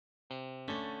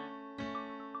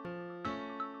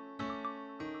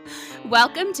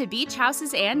Welcome to Beach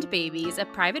Houses and Babies, a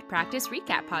private practice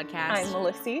recap podcast. I'm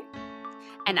Melissa.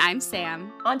 And I'm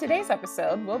Sam. On today's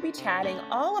episode, we'll be chatting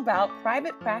all about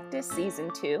Private Practice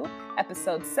Season 2,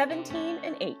 Episodes 17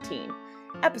 and 18.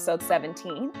 Episode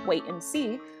 17, Wait and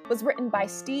See, was written by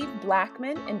Steve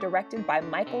Blackman and directed by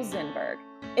Michael Zinberg.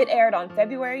 It aired on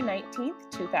February 19th,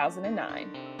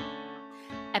 2009.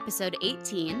 Episode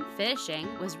 18, Finishing,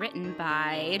 was written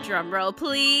by, drumroll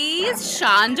please,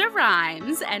 Shonda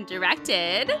Rhimes, and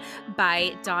directed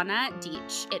by Donna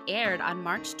Deitch. It aired on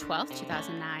March 12th,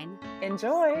 2009.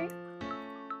 Enjoy!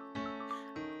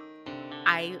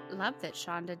 I love that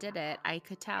Shonda did it. I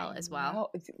could tell as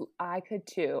well. I could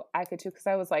too, because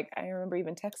I was like, I remember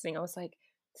even texting, I was like,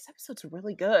 this episode's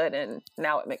really good, and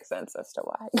now it makes sense as to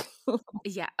why.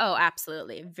 Yeah. Oh,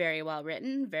 absolutely. Very well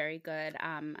written. Very good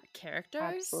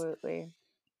characters. Absolutely.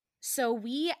 So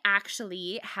we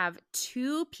actually have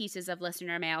two pieces of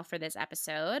listener mail for this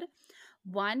episode.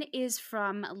 One is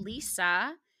from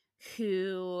Lisa,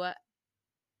 who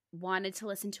wanted to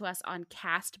listen to us on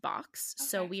Castbox. Okay.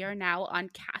 So we are now on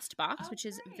Castbox, which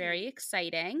is very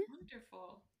exciting.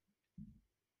 Wonderful.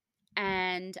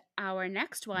 And our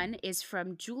next one is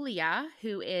from Julia,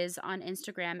 who is on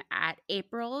Instagram at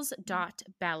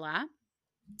aprils.bella.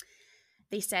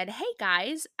 They said, "Hey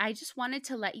guys, I just wanted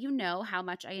to let you know how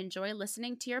much I enjoy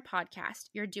listening to your podcast.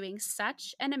 You're doing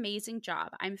such an amazing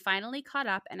job. I'm finally caught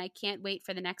up and I can't wait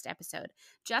for the next episode.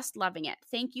 Just loving it.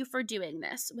 Thank you for doing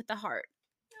this," with the heart.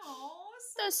 Oh,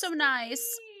 that's so nice.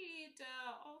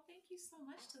 Thank you so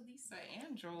much to Lisa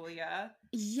and Julia.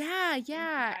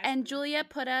 Yeah. And Julia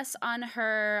put us on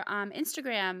her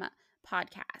Instagram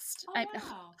podcast. Oh,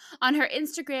 wow. On her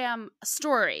Instagram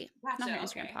story. Gotcha, not her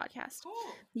Instagram podcast. Cool.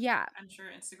 Yeah. I'm sure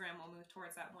Instagram will move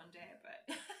towards that one day,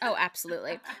 but Oh,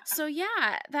 absolutely. So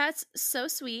yeah, that's so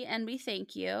sweet, and we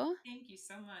thank you. Thank you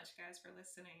so much, guys, for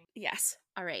listening. Yes.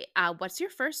 All right. What's your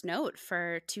first note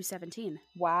for 217?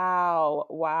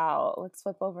 Wow. Let's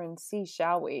flip over and see,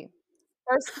 shall we?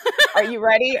 First, are you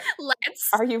ready? Let's.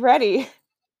 Are you ready?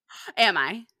 Am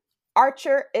I?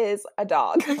 Archer is a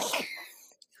dog. Okay.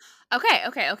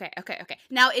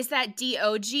 Now, is that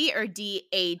D-O-G or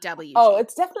D-A-W-G? Oh,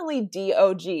 it's definitely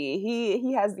D-O-G.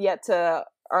 He has yet to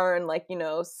earn,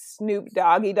 Snoop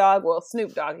Doggy Dog. Well,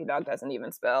 Snoop Doggy Dog doesn't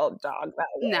even spell dog that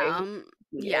way. No.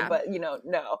 Yeah. But,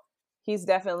 no. He's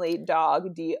definitely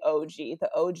dog, D-O-G. The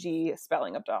O-G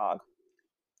spelling of dog.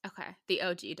 Okay. The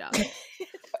O-G dog. The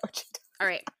OG dog. All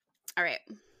right.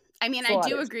 I mean, I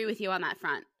do agree with you on that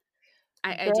front.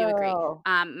 I do agree.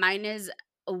 Mine is,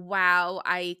 wow,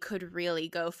 I could really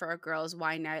go for a girls'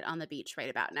 wine night on the beach right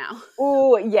about now.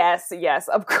 Oh, yes,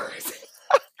 of course.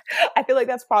 I feel like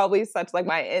that's probably such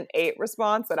my innate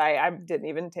response that I didn't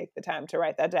even take the time to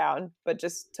write that down, but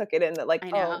just took it in that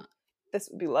oh, this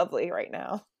would be lovely right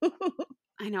now.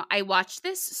 I know. I watched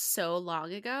this so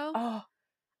long ago. Oh,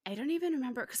 I don't even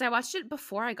remember because I watched it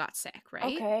before I got sick,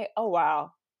 right? Okay. Oh,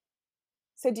 wow.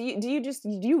 So do you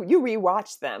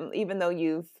rewatch them even though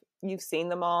you've seen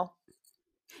them all?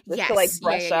 Just yes. To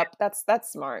brush up.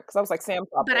 That's smart because I was like, Sam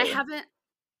probably. But I haven't.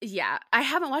 Yeah, I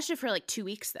haven't watched it for 2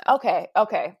 weeks though. Okay.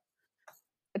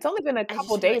 It's only been a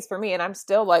couple days for me, and I'm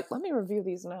still let me review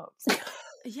these notes.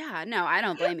 Yeah, no, I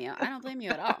don't blame you. I don't blame you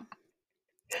at all.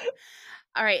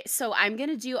 All right, so I'm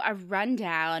gonna do a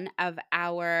rundown of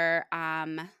our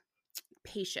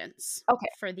patients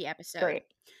for the episode. Great.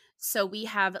 So we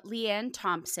have Leanne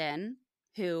Thompson,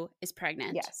 who is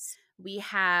pregnant. Yes. We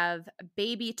have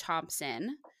Baby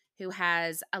Thompson, who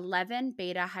has 11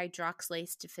 beta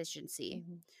hydroxylase deficiency.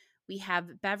 Mm-hmm. We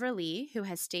have Beverly, who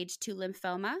has stage 2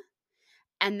 lymphoma.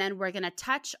 And then we're going to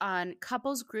touch on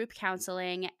couples group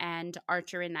counseling and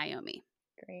Archer and Naomi.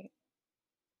 Great.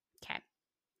 Okay.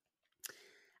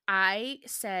 I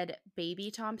said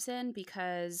Baby Thompson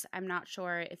because I'm not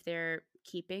sure if they're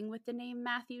keeping with the name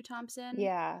Matthew Thompson.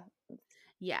 Yeah.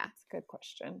 That's a good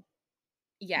question.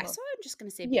 Yeah, so I'm just going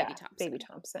to say Baby Thompson. Baby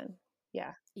Thompson.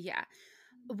 Yeah.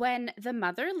 When the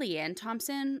mother, Leanne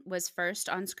Thompson, was first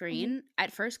on screen,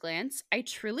 at first glance, I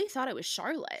truly thought it was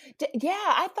Charlotte. Yeah,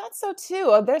 I thought so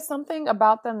too. There's something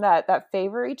about them that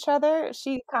favor each other.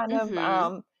 She kind of,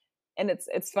 and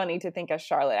it's funny to think of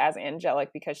Charlotte as angelic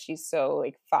because she's so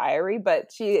fiery, but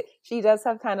she does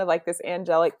have kind of this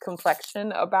angelic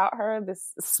complexion about her,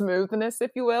 this smoothness,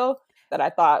 if you will, that I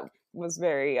thought was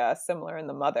very similar in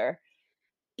the mother.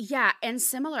 Yeah, and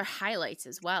similar highlights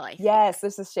as well, I think. Yes,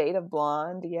 there's a shade of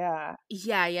blonde, yeah.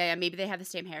 Yeah. Maybe they have the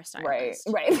same hairstyle. Right.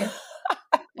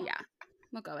 Yeah,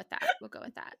 we'll go with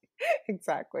that.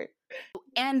 Exactly.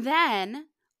 And then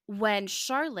when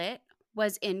Charlotte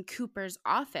was in Cooper's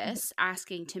office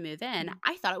asking to move in,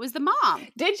 I thought it was the mom.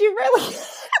 Did you really?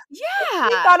 You Yeah.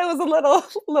 thought it was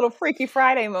a little Freaky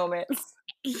Friday moment.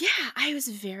 Yeah, I was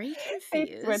very They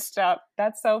confused. switched up.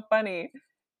 That's so funny.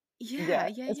 Yeah, Yeah,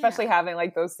 yeah, especially yeah. having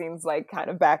like those scenes like kind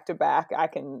of back to back. I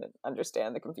can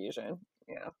understand the confusion.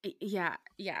 Yeah. Yeah,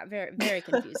 yeah, very, very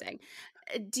confusing.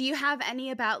 Do you have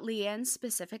any about Leanne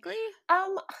specifically?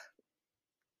 Um,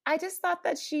 I just thought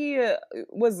that she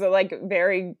was like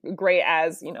very great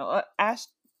as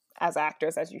as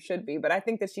actress as you should be, but I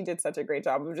think that she did such a great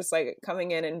job of just like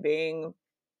coming in and being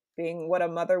what a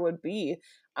mother would be.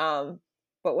 Um,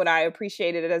 but what I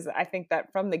appreciated is I think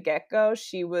that from the get go,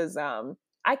 she was.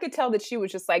 I could tell that she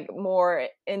was just like more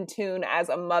in tune as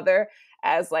a mother,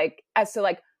 as to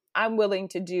like I'm willing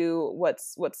to do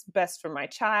what's best for my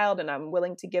child, and I'm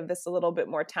willing to give this a little bit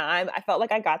more time. I felt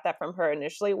like I got that from her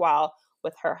initially, while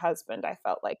with her husband, I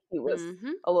felt like he was Mm-hmm.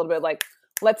 a little bit like,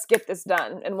 let's get this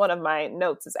done. And one of my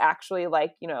notes is actually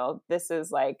like, this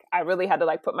is like, I really had to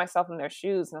like put myself in their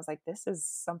shoes. And I was like, this is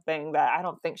something that I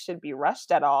don't think should be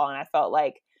rushed at all. And I felt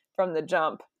like from the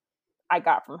jump, I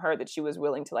got from her that she was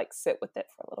willing to like sit with it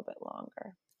for a little bit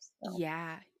longer. So,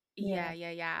 Yeah. Yeah, yeah.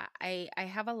 yeah, yeah. I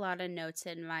have a lot of notes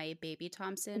in my Baby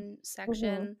Thompson Mm-hmm.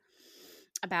 section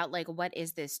about like what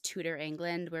is this Tudor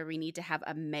England where we need to have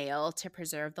a male to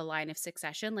preserve the line of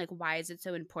succession? Like why is it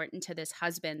so important to this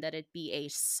husband that it be a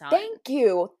son? Thank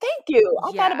you. Thank you.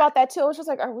 I thought Yeah. about that too. I was just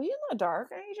like, are we in the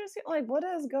dark ages? Like, what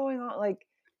is going on? Like,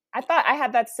 I thought I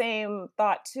had that same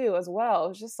thought too, as well. It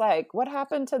was just like, what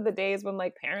happened to the days when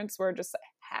like parents were just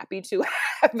happy to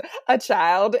have a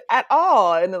child at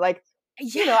all? And like,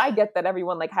 Yeah. I get that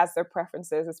everyone like has their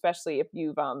preferences, especially if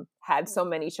you've had so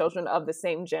many children of the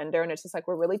same gender, and it's just like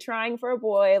we're really trying for a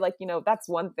boy. Like, that's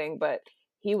one thing, but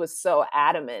he was so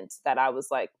adamant that I was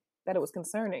like that it was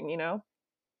concerning.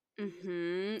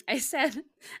 I said,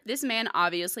 this man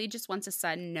obviously just wants a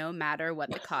son no matter what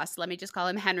the cost. Let me just call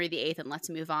him Henry VIII and let's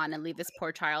move on and leave this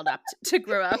poor child up to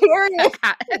grow up Period.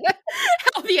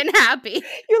 healthy and happy.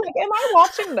 You're like, am I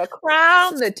watching The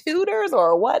Crown, The Tudors,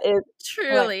 or what is like?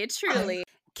 Truly, truly.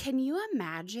 Can you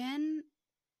imagine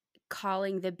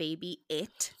calling the baby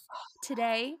it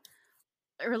today?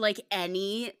 Or like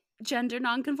any gender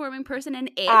nonconforming person in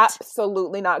it?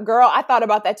 Absolutely not, girl. I thought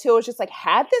about that too. It's just like,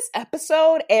 had this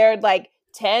episode aired like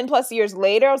 10 plus years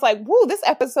later, I was like, woo, this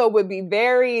episode would be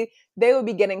they would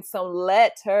be getting some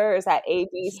letters at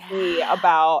ABC Yeah.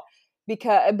 about,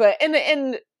 but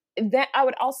and that I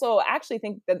would also actually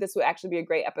think that this would actually be a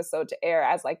great episode to air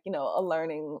as like, a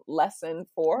learning lesson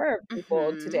for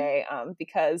people Mm-hmm. today.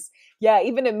 Because yeah,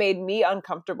 even it made me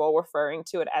uncomfortable referring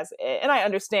to it as it. And I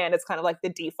understand it's kind of like the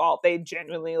default. They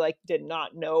genuinely like did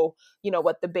not know,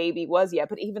 what the baby was yet.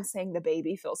 But even saying the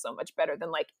baby feels so much better than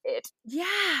like it. Yeah.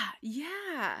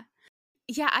 Yeah.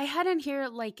 Yeah, I had in here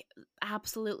like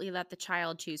absolutely let the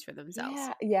child choose for themselves.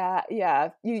 Yeah, yeah,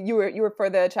 yeah. You were for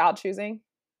the child choosing?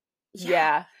 Yeah.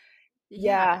 Yeah. Yeah.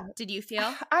 Yeah. Did you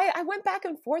feel? I went back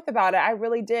and forth about it. I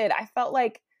really did. I felt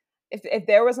like if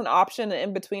there was an option, an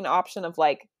in between option of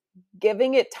like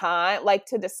giving it time, like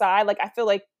to decide, like I feel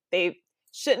like they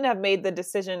shouldn't have made the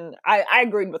decision. I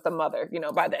agreed with the mother,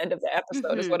 by the end of the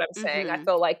episode is what Mhm. I'm saying. I Mhm.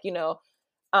 feel like,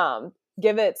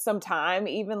 give it some time,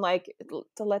 even like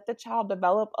to let the child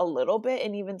develop a little bit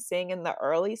and even seeing in the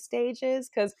early stages.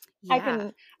 Cause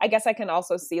Yeah. I guess I can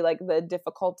also see like the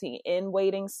difficulty in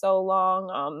waiting so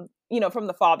long. From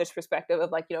the father's perspective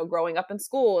of like, growing up in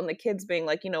school and the kids being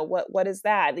like, what is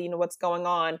that? What's going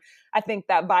on? I think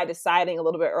that by deciding a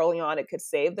little bit early on, it could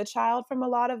save the child from a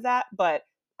lot of that. But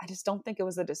I just don't think it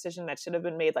was a decision that should have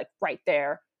been made like right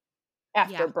there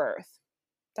after Yeah. birth.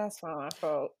 That's how I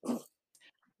felt.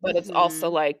 But it's also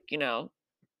Mhm. like,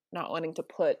 not wanting to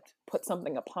put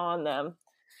something upon them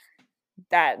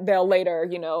that they'll later,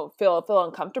 feel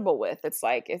uncomfortable with. It's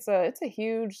like it's a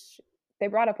huge. They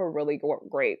brought up a really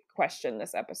great question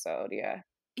this episode. Yeah.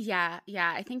 Yeah,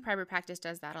 yeah. I think private practice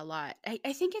does that a lot.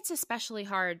 I think it's especially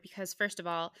hard because, first of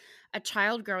all, a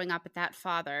child growing up with that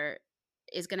father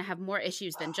is going to have more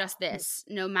issues than just this,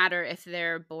 no matter if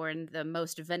they're born the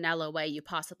most vanilla way you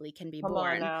possibly can be Come on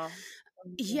born. now.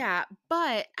 Yeah,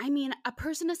 but I mean, a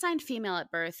person assigned female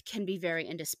at birth can be very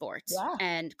into sports Yeah.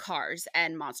 and cars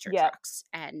and monster Yeah. trucks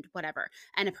and whatever.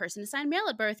 And a person assigned male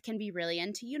at birth can be really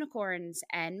into unicorns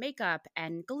and makeup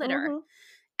and glitter.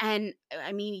 Mm-hmm. And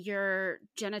I mean, your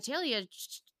genitalia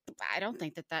I don't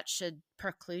think that should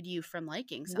preclude you from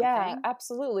liking Yeah, something.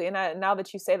 absolutely. And now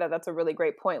that you say that, that's a really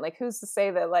great point. Like, who's to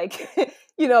say that, like,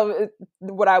 you know,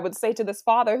 what I would say to this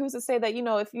father, who's to say that, you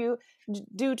know, if you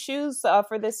do choose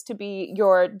for this to be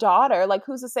your daughter, like,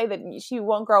 who's to say that she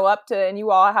won't grow up to, and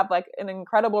you all have like an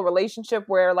incredible relationship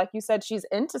where, like you said, she's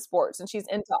into sports and she's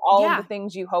into all of the Yeah.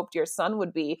 things you hoped your son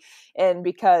would be. And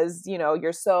because, you know,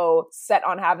 you're so set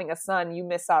on having a son, you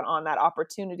miss out on that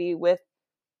opportunity with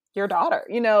your daughter.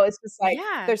 You know, it's just like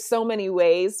Yeah. there's so many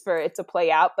ways for it to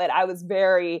play out, but I was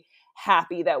very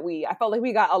happy that I felt like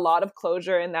we got a lot of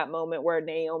closure in that moment where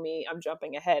Naomi, I'm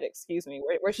jumping ahead, excuse me,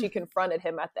 where she confronted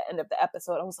him at the end of the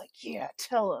episode. I was like, yeah,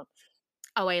 tell him.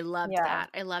 Oh, I loved Yeah. that.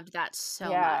 I loved that so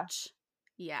Yeah. much.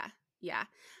 Yeah. Yeah.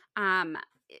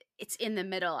 It's in the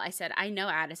middle. I said, I know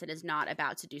Addison is not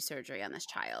about to do surgery on this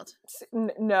child.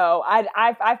 No,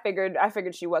 I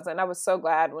figured she wasn't. I was so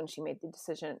glad when she made the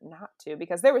decision not to,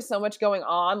 because there was so much going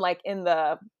on, like in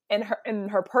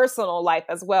her personal life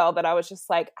as well, that I was just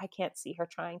like, I can't see her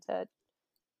trying to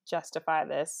justify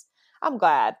this. I'm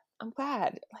glad.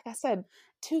 Like I said,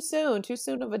 too soon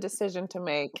of a decision to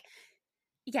make.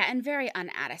 Yeah, and very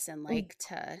un-Addison like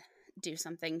to do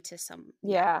something to some.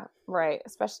 Yeah, right.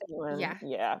 Especially when,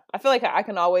 Yeah. I feel like I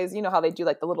can always, you know how they do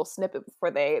like the little snippet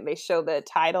before they show the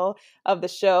title of the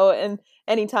show, and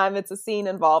anytime it's a scene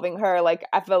involving her, like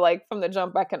I feel like from the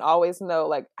jump I can always know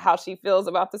like how she feels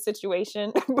about the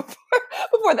situation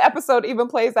before the episode even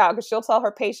plays out, because she'll tell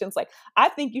her patients like, I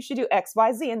think you should do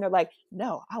XYZ, and they're like,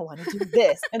 no, I want to do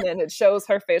this, and then it shows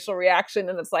her facial reaction,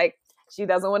 and it's like she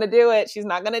doesn't want to do it. She's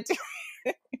not going to do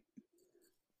it.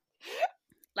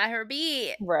 Let her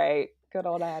be. Right. Good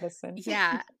old Addison.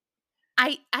 Yeah.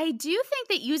 I do think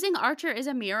that using Archer as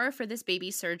a mirror for this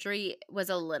baby surgery was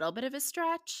a little bit of a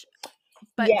stretch.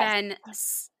 But then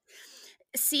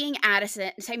seeing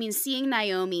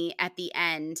Naomi at the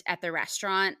end at the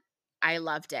restaurant, I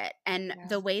loved it. And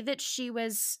the way that she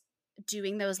was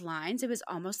doing those lines, it was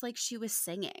almost like she was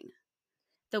singing.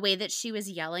 The way that she was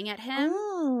yelling at him.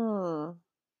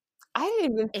 I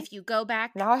didn't even. If you go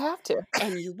back now, I have to,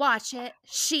 and you watch it,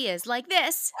 she is like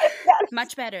this,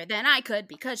 much better than I could,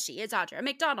 because she is Audra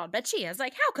McDonald. But she is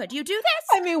like, how could you do this?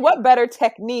 I mean, what better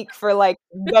technique for like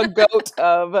the goat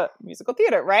of musical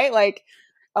theater, right? Like,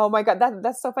 oh my god,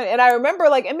 that's so funny. And I remember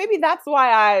like, and maybe that's why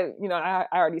I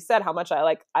already said how much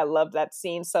I love that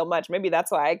scene so much. Maybe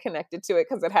that's why I connected to it,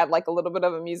 because it had like a little bit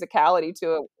of a musicality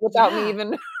to it without me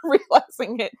even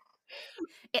realizing it.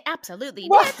 It absolutely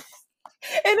did.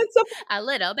 And it's a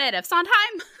little bit of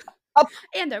Sondheim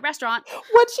in the restaurant.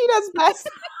 What she does best.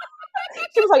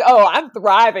 She was like, "Oh, I'm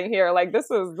thriving here. Like this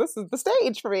is the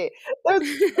stage for me."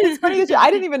 It's funny that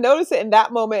I didn't even notice it in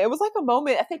that moment. It was like a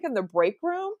moment, I think, in the break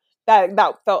room that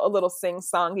felt a little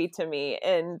sing-songy to me.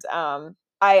 And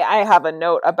I have a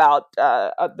note about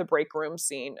the break room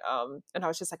scene, and I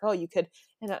was just like, "Oh, you could."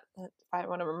 And if I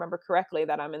want to remember correctly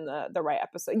that I'm in the right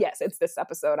episode. Yes, it's this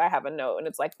episode. I have a note, and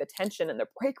it's like the tension in the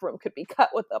break room could be cut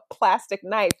with a plastic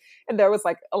knife. And there was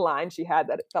like a line she had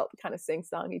that it felt kind of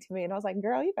sing-songy to me, and I was like,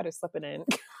 "Girl, you better slip it in."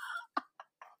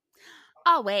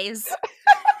 Always.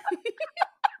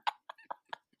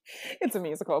 It's a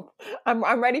musical.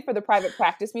 I'm ready for the Private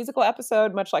Practice musical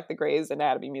episode, much like the Grey's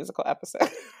Anatomy musical episode.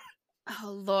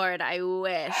 Oh Lord, I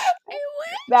wish.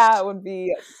 That would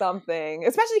be something.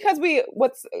 Especially because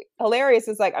what's hilarious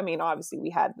is like, I mean, obviously we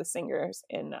had the singers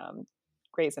in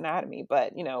Grey's Anatomy,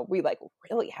 but you know, we like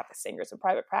really have the singers in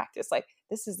Private Practice. Like,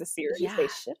 this is the series they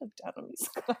should have done a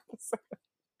musical episode.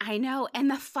 I know. And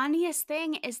the funniest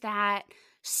thing is that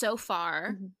so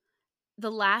far,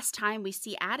 the last time we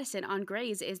see Addison on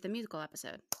Grey's is the musical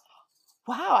episode.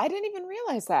 Wow, I didn't even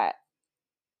realize that.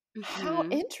 How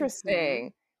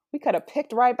interesting. We could have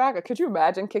picked right back. Could you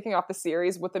imagine kicking off the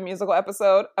series with a musical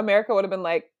episode? America would have been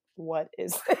like, what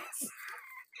is this?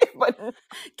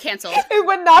 Canceled. It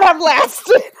would not have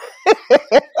lasted.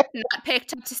 Not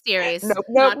picked up to series. Nope,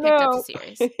 not picked up to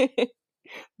series.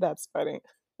 That's funny.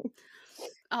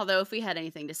 Although if we had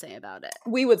anything to say about it,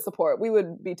 we would support. We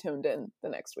would be tuned in the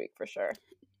next week for sure.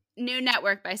 New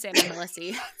network by Sam and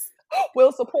Melissa.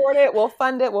 We'll support it. We'll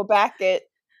fund it. We'll back it.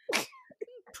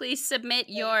 Please submit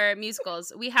your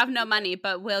musicals. We have no money,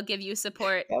 but we'll give you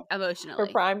support emotionally. For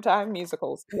primetime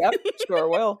musicals. Yep, sure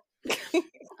will.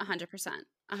 100%.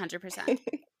 100%.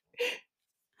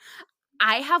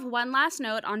 I have one last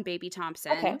note on Baby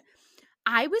Thompson. Okay.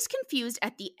 I was confused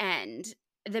at the end.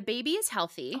 The baby is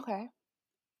healthy. Okay.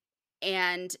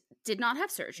 And did not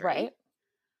have surgery. Right.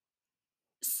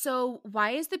 So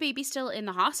why is the baby still in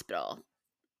the hospital?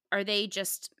 Are they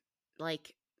just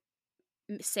like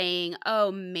saying,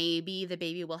 oh, maybe the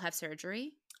baby will have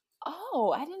surgery?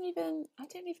 Oh, I didn't even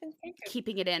think of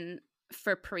Keeping it in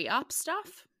for pre-op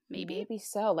stuff, maybe. maybe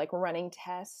so, like running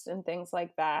tests and things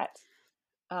like that.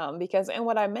 Because and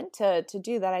what I meant to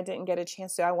do that I didn't get a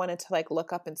chance to, I wanted to like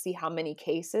look up and see how many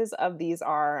cases of these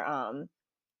are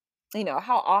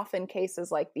how often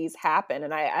cases like these happen.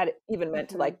 And I even meant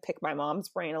to Mhm. like pick my mom's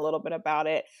brain a little bit about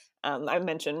it. I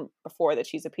mentioned before that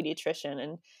she's a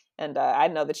pediatrician, and I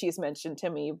know that she's mentioned to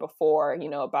me before,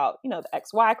 about the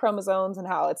XY chromosomes and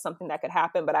how it's something that could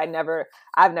happen. But I've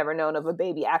never known of a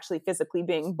baby actually physically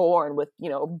being born with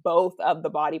both of the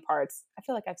body parts. I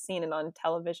feel like I've seen it on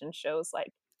television shows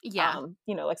like Yeah,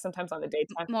 like sometimes on the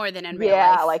daytime. more than in real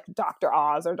Yeah, life. like Dr.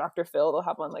 Oz or Dr. Phil, they'll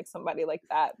have one like somebody like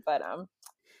that. But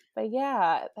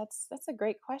yeah, that's a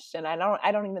great question. I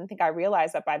don't even think I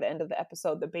realized that by the end of the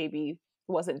episode the baby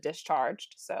wasn't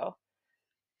discharged. So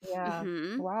yeah.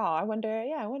 Mhm. Wow. I wonder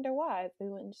why. They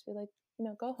wouldn't just be like,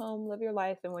 go home, live your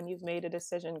life, and when you've made a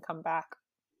decision, come back.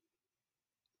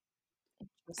 I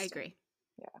Interesting. agree.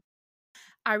 Yeah.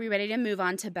 Are we ready to move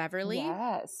on to Beverly?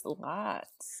 Yes,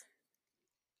 lots.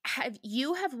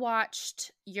 Have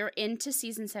watched, you're into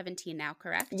season 17 now,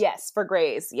 correct? Yes, for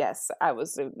Grays. Yes, I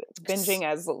was binging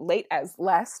as late as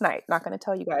last night. Not going to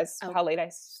tell you guys how late I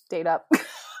stayed up.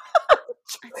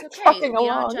 It's okay. Trucking We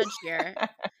along. don't judge here.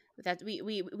 That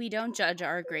we don't judge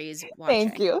our Grays watching.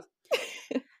 Thank you.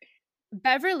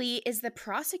 Beverly is the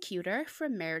prosecutor for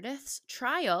Meredith's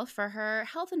trial for her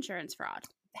health insurance fraud.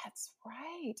 That's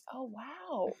right. Oh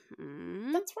wow.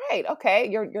 Mhm. That's right. Okay,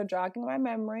 you're jogging my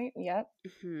memory. Yep.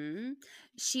 Mhm.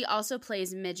 She also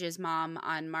plays Midge's mom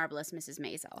on Marvelous Mrs.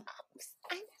 Maisel.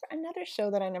 Another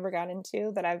show that I never got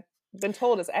into that I've been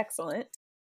told is excellent.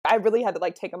 I really had to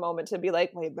like take a moment to be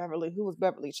like, wait, Beverly, who was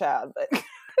Beverly Child? But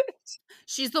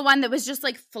She's the one that was just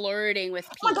like flirting with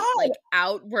oh my Pete, God. like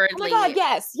outwardly. Oh my God,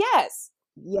 yes.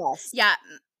 Yeah,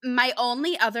 my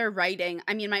only other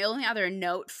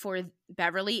note for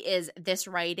Beverly is this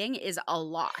writing is a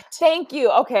lot. Thank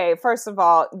you. Okay, first of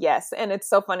all, yes. And it's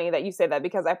so funny that you say that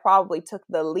because I probably took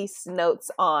the least notes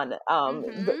on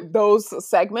those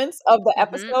segments of the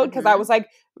episode because I was like,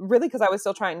 really, because I was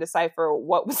still trying to decipher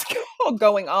what was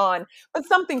going on. But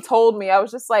something told me, I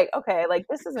was just like, okay, like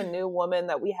this is a new woman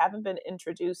that we haven't been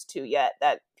introduced to yet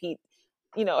that Pete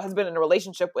has been in a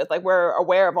relationship with. Like we're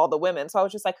aware of all the women. So I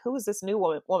was just like, who is this new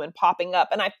woman popping up?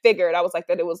 And I figured, I was like,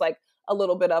 that it was like a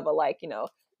little bit of a like,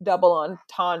 double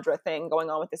entendre thing going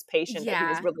on with this patient that he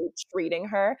was really treating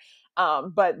her.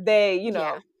 But they,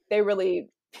 they really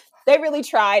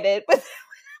tried it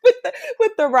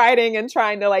with the writing and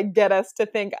trying to like get us to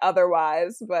think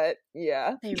otherwise. But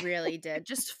yeah, they really did,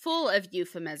 just full of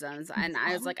euphemisms. And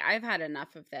I was like, I've had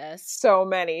enough of this. So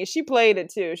many. She played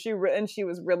it too. She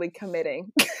was really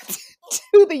committing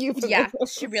to the euphemisms. Yeah,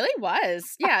 she really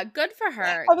was. Yeah, good for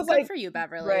her. I was good like, for you,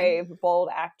 Beverly. Brave, bold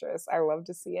actress. I love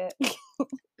to see it.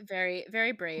 Very,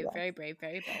 very brave. Yes. Very brave.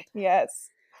 Very bold. Yes.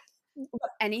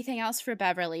 Anything else for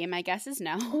Beverly? My guess is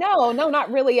no. No, not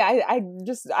really. I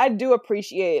do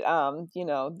appreciate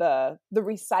the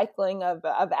recycling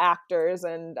of actors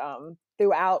and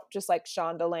throughout just like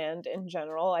Shondaland in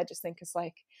general. I just think it's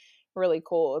like really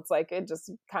cool. It's like it just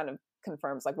kind of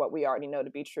confirms like what we already know to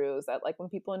be true is that like when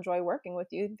people enjoy working with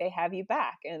you, they have you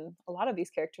back. And a lot of these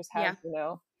characters have,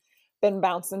 been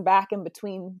bouncing back in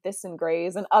between this and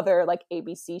Grey's and other like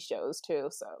ABC shows too.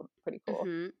 So pretty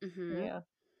cool.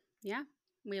 Yeah.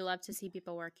 We love to see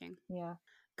people working. Yeah.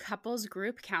 Couples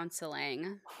group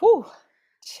counseling. Whew.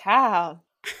 Child.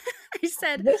 I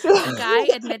said, a guy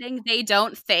admitting they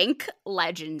don't think,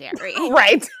 legendary.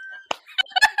 Right.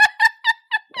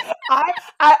 I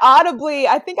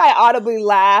think I audibly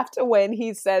laughed when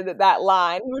he said that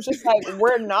line. He was just like,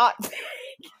 we're not.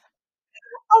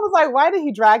 I was like, why did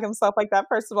he drag himself like that?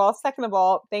 First of all. Second of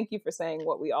all, thank you for saying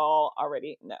what we all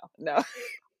already know. No.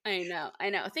 I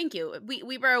know. Thank you.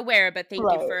 We were aware, but thank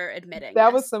you for admitting.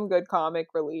 That was some good comic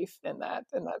relief in that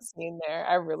scene there.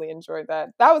 I really enjoyed that.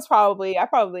 I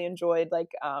probably enjoyed like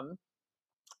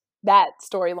that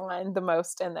storyline the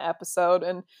most in the episode,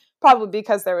 and probably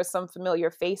because there was some familiar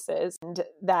faces and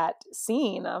that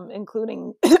scene,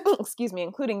 including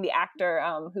including the actor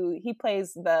who he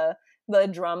plays the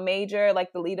drum major,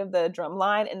 like the lead of the drum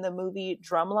line in the movie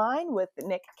Drumline with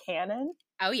Nick Cannon.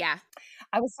 Oh yeah.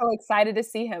 I was so excited to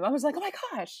see him. I was like, oh my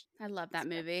gosh. I love that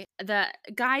movie. The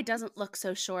guy doesn't look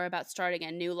so sure about starting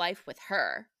a new life with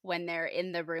her when they're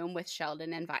in the room with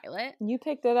Sheldon and Violet. You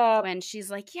picked it up. When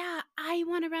she's like, yeah, I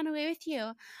want to run away with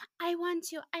you. I want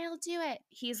to. I'll do it.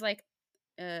 He's like,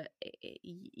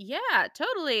 yeah,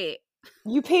 totally.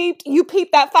 You peeped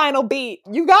that final beat.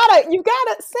 You gotta,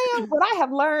 Sam, what I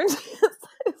have learned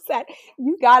is that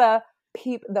you gotta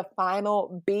peep the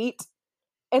final beat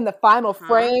in the final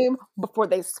frame before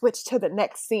they switch to the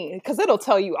next scene, because it'll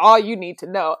tell you all you need to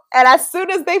know. And as soon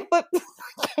as they flip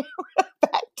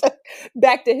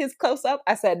back to his close-up,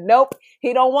 I said, nope,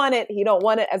 he don't want it. He don't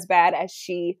want it as bad as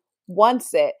she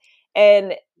wants it.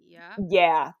 And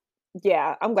yeah,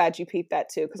 I'm glad you peeped that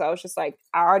too, because I was just like,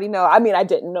 I already know. I mean, I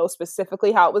didn't know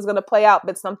specifically how it was going to play out,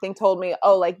 but something told me,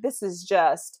 oh, like, this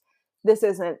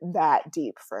isn't that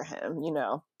deep for him, you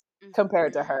know,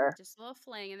 compared to her. Just a little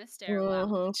fling in the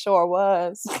stairwell. Sure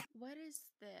was. What is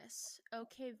this?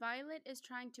 Okay, Violet is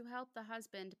trying to help the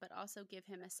husband, but also give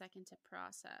him a second to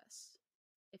process.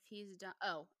 If he's done,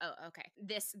 okay.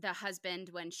 The husband,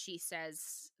 when she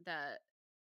says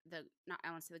not,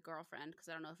 I want to say the girlfriend, because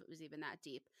I don't know if it was even that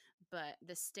deep, but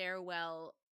the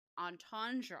stairwell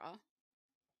entendre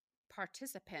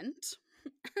participant.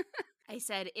 I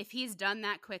said, if he's done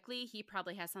that quickly, he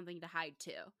probably has something to hide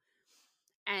too.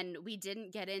 And we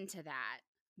didn't get into that,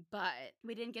 but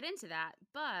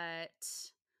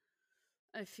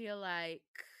I feel like,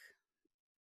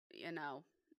 you know,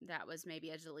 that was maybe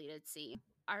a deleted scene.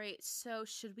 All right, so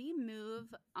should we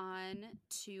move on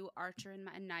to Archer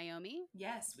and Naomi?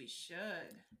 Yes, we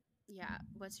should. Yeah.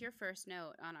 What's your first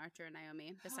note on Archer and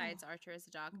Naomi, besides Archer is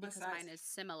a dog? Because mine is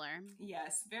similar.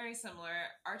 Yes, very similar.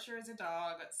 Archer is a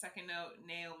dog. Second note,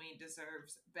 Naomi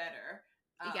deserves better.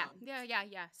 Yeah.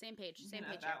 Same page. Same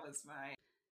page. That was my...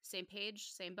 Same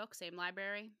page, same book, same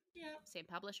library. Yep. Same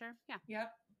publisher. Yeah.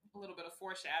 Yep. A little bit of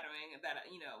foreshadowing that,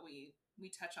 you know, we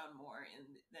touch on more in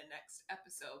the next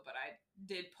episode, but I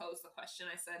did pose the question.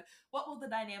 I said, what will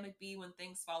the dynamic be when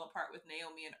things fall apart with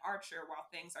Naomi and Archer while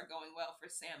things are going well for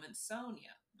Sam and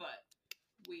Sonia? But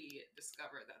we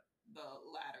discover that the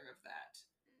latter of that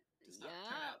does not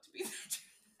turn out to be the truth.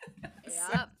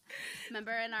 Yep.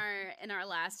 Remember in our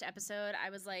last episode, I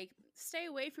was like, stay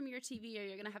away from your TV or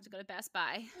you're gonna have to go to Best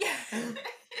Buy.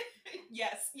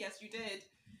 Yes, you did.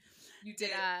 You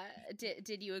did.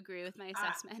 Did you agree with my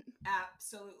assessment?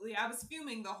 Absolutely. I was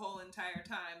fuming the whole entire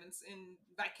time and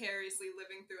vicariously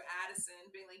living through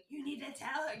Addison, being like, you need to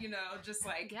tell her, you know, just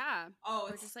like,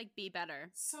 or just like be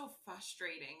better. So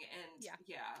frustrating. And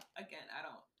again,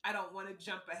 I don't want to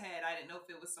jump ahead. I didn't know if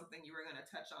it was something you were going to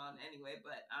touch on anyway,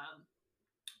 but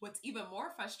what's even more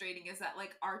frustrating is that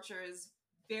like Archer is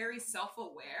very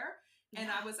self-aware, and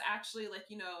I was actually like,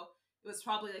 you know, it was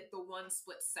probably like the one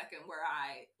split second where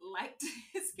I liked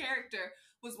his character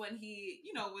was when he, you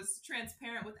know, was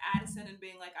transparent with Addison and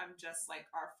being like, I'm just like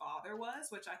our father was,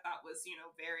 which I thought was, you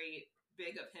know, very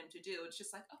big of him to do. It's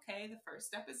just like, okay, the first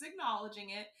step is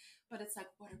acknowledging it, but it's like,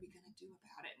 what are we going to do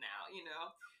about it now? You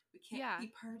know, we can't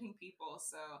keep hurting people.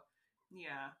 So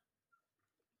yeah.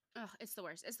 Oh, it's the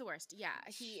worst. Yeah.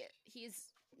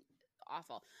 He's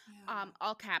awful.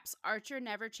 All caps. Archer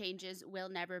never changes,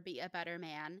 will never be a better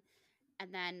man.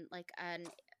 And then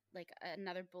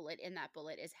another bullet in that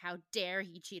bullet is, how dare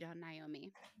he cheat on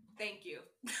Naomi? Thank you.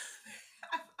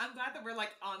 I'm glad that we're like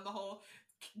on the whole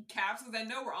caps, because I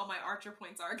know where all my Archer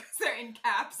points are because they're in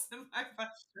caps in my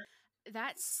frustration.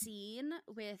 That scene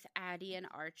with Addie and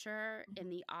Archer in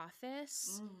the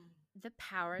office, the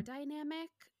power dynamic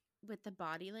with the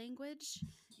body language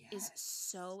is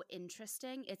so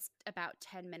interesting. It's about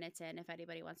 10 minutes in, if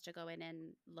anybody wants to go in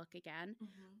and look again.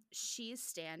 She's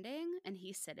standing and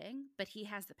he's sitting, but he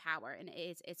has the power, and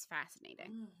it's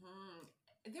fascinating.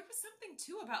 There was something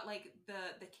too about like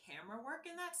the camera work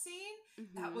in that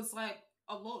scene that was like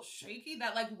a little shaky,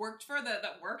 that like worked for it.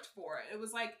 It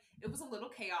was like, it was a little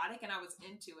chaotic and I was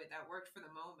into it. That worked for the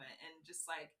moment. And just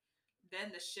like then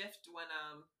the shift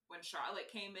when Charlotte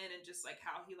came in and just like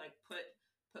how he like put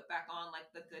back on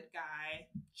like the good guy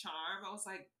charm, I was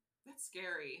like, that's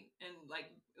scary. And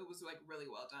like it was like really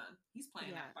well done. He's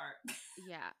playing that part.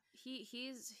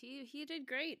 He did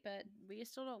great, but we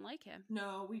still don't like him.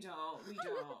 No, we don't.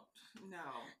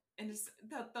 No. And it's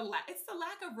the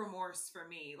lack of remorse for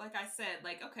me. Like I said,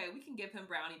 like, okay, we can give him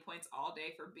brownie points all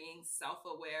day for being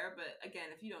self-aware, but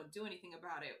again, if you don't do anything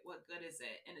about it, what good is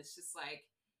it? And it's just like,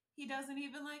 he doesn't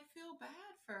even like feel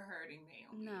bad for hurting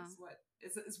Naomi. No.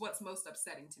 Is what's most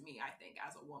upsetting to me, I think,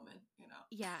 as a woman, you know.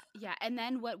 Yeah. And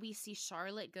then what we see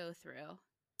Charlotte go through.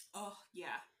 Oh,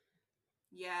 yeah.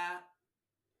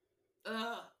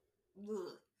 Ugh.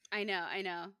 I know.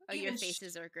 Oh, your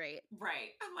faces are great.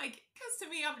 Right. I'm like, because to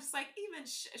me, I'm just like, even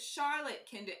Charlotte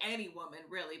can do, any woman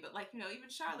really, but like, you know, even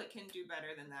Charlotte can do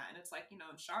better than that. And it's like, you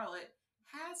know, Charlotte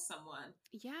has someone.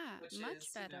 Yeah, which much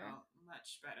is, better. You know,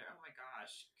 much better. Oh my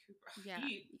gosh. Cooper. Yeah.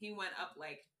 He went up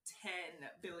like 10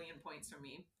 billion points for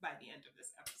me by the end of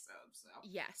this episode. So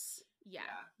yes. Yeah.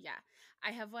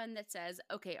 I have one that says,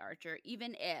 okay, Archer,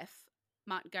 even if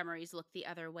Montgomerys look the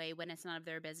other way when it's none of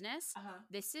their business.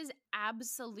 This is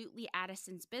absolutely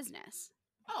Addison's business.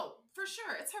 Oh, for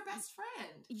sure. It's her best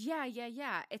friend.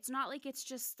 Yeah. It's not like it's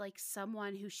just like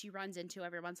someone who she runs into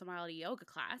every once in a while at a yoga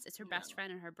class. It's her best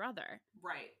friend and her brother.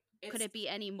 Right. Could it be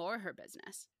any more her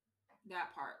business?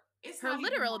 That part. It's her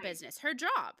literal business, her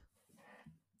job.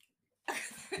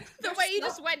 The way you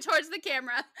just went towards the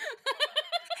camera.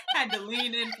 Had to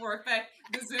lean in for effect.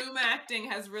 The Zoom acting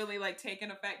has really like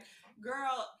taken effect.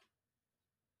 Girl,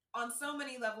 on so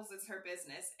many levels, it's her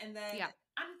business. And then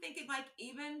I'm thinking like,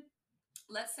 even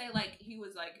let's say like he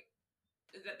was like,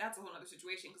 that's a whole other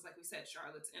situation. Cause like we said,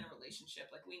 Charlotte's in a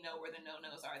relationship. Like we know where the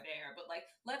no-nos are there. But like,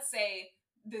 let's say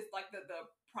this, like the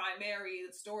primary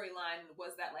storyline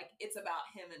was that like, it's about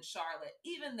him and Charlotte.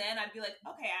 Even then I'd be like,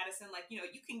 okay, Addison, like, you know,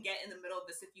 you can get in the middle of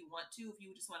this if you want to, if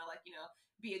you just want to like, you know,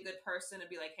 be a good person and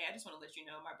be like, hey, I just want to let you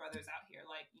know my brother's out here,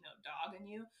 like, you know, dogging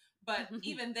you. But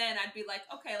even then I'd be like,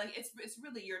 okay, like it's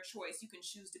really your choice. You can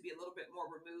choose to be a little bit more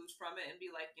removed from it and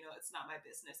be like, you know, it's not my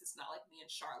business. It's not like me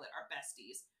and Charlotte are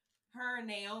besties. Her and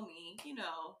Naomi, you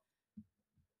know,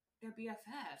 they're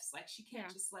BFFs. Like she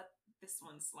can't just let this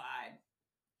one slide.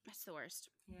 That's the worst.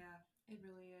 Yeah, it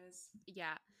really is.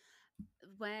 Yeah.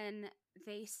 When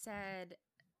they said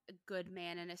good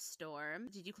man in a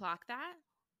storm, did you clock that?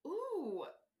 Ooh.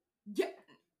 Yeah.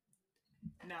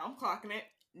 Now I'm clocking it.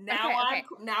 Now I'm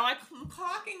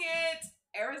clocking it.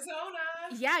 Arizona.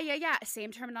 Yeah.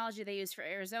 Same terminology they use for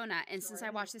Arizona. And since I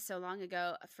watched this so long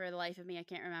ago, for the life of me, I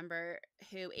can't remember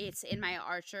who. It's in my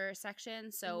Archer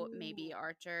section, so maybe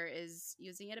Archer is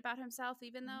using it about himself,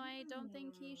 even though I don't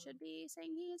think he should be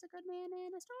saying he is a good man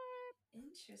in a storm.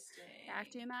 Interesting. Back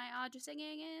to my Audra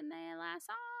singing in the last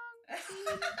song.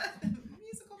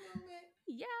 Musical moment.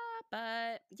 Yeah,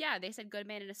 but yeah, they said good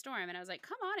man in a storm, and I was like,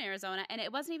 come on, Arizona. And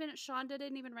it wasn't even, Shonda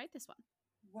didn't even write this one.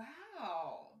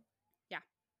 Wow. Yeah.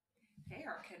 They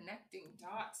are connecting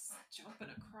dots, jumping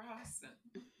across.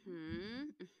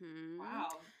 Wow.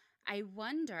 I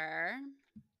wonder,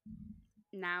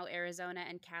 now Arizona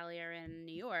and Callie are in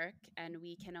New York, and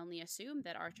we can only assume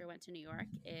that Archer went to New York,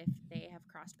 if they have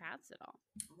crossed paths at all.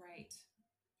 Right.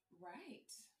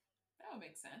 That would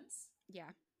make sense. Yeah.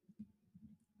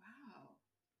 Wow.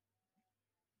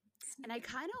 And I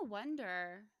kind of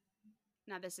wonder,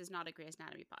 now this is not a Grey's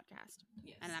Anatomy podcast,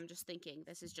 and I'm just thinking,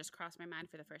 this has just crossed my mind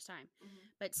for the first time,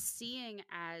 but seeing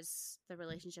as the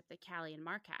relationship that Callie and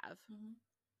Mark have,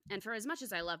 and for as much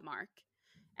as I love Mark,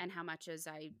 and how much as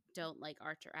I don't like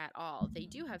Archer at all, they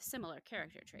do have similar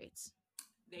character traits.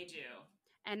 They do.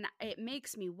 And it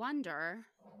makes me wonder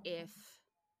if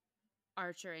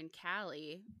Archer and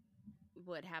Callie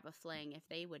would have a fling if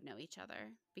they would know each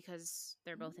other, because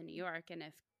they're both in New York, and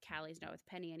if Callie's not with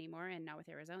Penny anymore and not with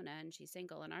Arizona, and she's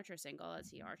single and Archer's single,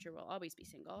 as Archer will always be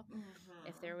single,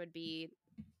 if there would be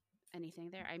anything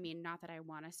there. I mean, not that I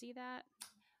want to see that.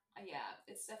 Yeah,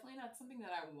 it's definitely not something that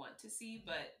I want to see,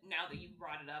 but now that you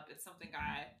brought it up, it's something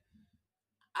I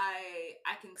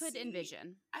could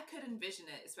envision. I could envision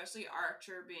it, especially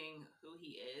Archer being who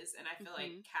he is, and I feel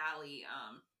like Callie,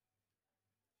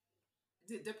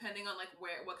 depending on like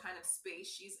what kind of space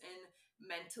she's in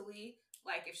mentally,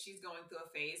 like if she's going through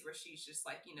a phase where she's just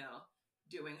like, you know,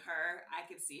 doing her, I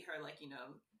could see her like, you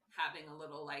know, having a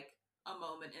little like a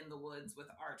moment in the woods with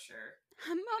Archer. A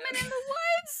moment in the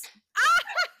woods.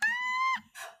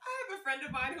 I have a friend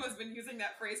of mine who has been using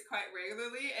that phrase quite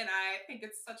regularly, and I think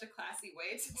it's such a classy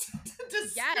way to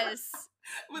describe,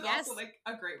 with also like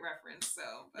a great reference.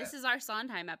 So this is our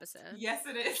Sondheim episode. Yes,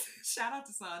 it is. Shout out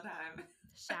to Sondheim.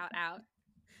 Shout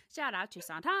out to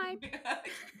Sondheim.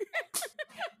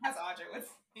 As Audrey would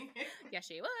say. Yes,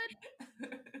 she would.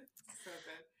 So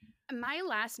good. My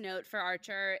last note for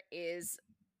Archer is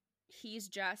he's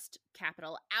just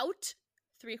capital out,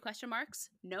 3 question marks.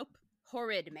 Nope.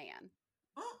 Horrid man.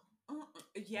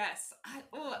 Yes.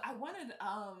 I wanted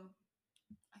I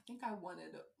think I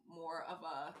wanted more of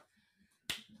a,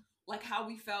 like how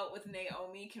we felt with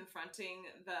Naomi confronting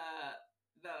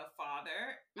the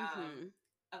father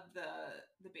of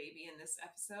the baby in this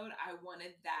episode. I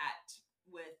wanted that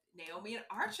with Naomi and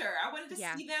Archer. I wanted to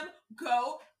see them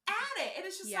go at it. And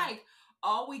it's just like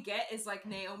all we get is like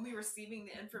Naomi receiving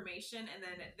the information, and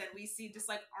then we see just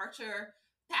like Archer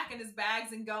packing his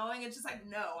bags and going. It's just like,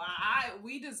 no,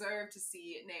 we deserve to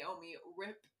see Naomi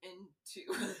rip into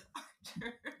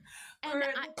Archer. And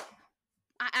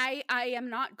I am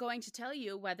not going to tell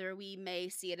you whether we may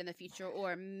see it in the future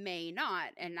or may not,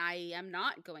 and I am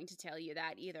not going to tell you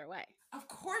that either way. Of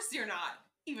course you're not,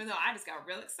 even though I just got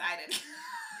real excited.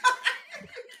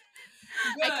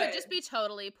 I could just be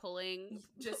totally pulling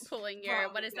your,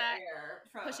 what is that?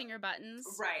 Pushing your buttons.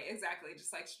 Right, exactly.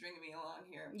 Just like stringing me along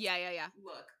here. Yeah.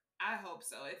 Look, I hope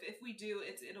so. If we do,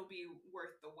 it'll be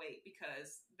worth the wait,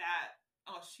 because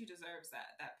she deserves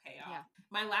that payoff. Yeah.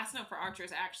 My last note for Archer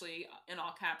is actually in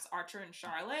all caps, Archer and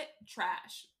Charlotte,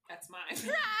 trash. That's mine.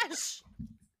 Trash.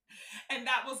 And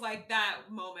that was like that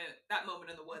moment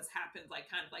in the woods happened like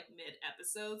kind of like mid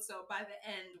episode. So by the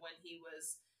end, when he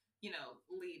was,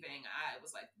 leaving, I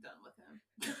was like done with him.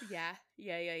 Yeah.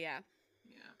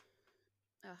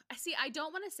 I see. I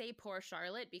don't want to say poor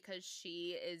Charlotte, because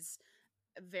she is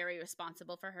very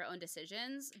responsible for her own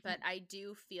decisions, but I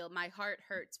do feel my heart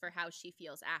hurts for how she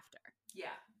feels after.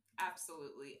 Yeah,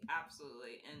 absolutely.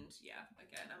 And yeah,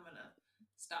 again, I'm gonna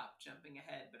stop jumping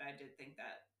ahead, but I did think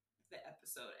that the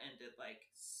episode ended like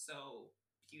so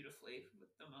beautifully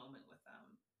with the moment with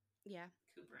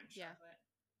Cooper and Charlotte.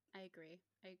 I agree.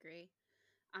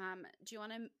 Do you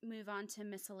want to move on to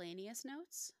miscellaneous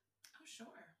notes? Oh, sure.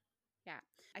 Yeah.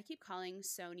 I keep calling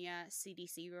Sonia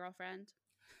CDC girlfriend.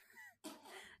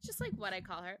 Just like what I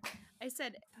call her. I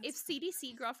said, if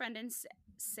CDC girlfriend and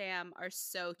Sam are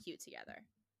so cute together.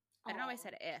 I don't know why I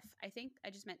said if. I think I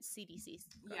just meant CDC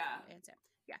girlfriend and Sam.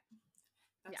 Yeah.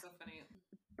 That's so funny.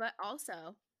 But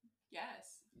also,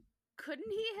 yes,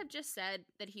 couldn't he have just said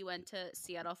that he went to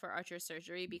Seattle for Archer's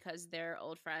surgery because they're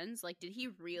old friends? Like, did he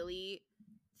really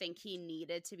think he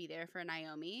needed to be there for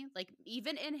Naomi? Like,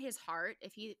 even in his heart,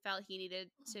 if he felt he needed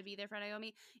to be there for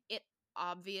Naomi, it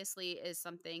obviously is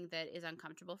something that is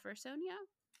uncomfortable for Sonia.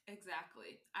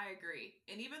 Exactly. I agree.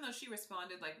 And even though she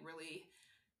responded like really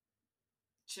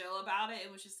chill about it,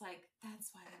 it was just like,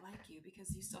 that's why I like you,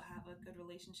 because you still have a good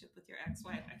relationship with your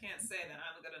ex-wife. I can't say that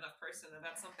I'm a good enough person that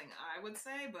that's something I would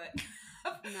say, but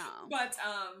no. But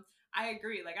I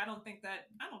agree. Like, I don't think that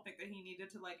he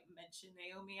needed to like mention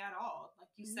Naomi at all.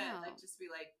 Like you said, like just be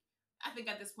like, I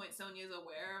think at this point Sonia is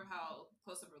aware of how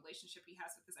close of a relationship he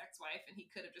has with his ex-wife, and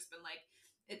he could have just been like,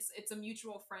 it's a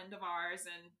mutual friend of ours,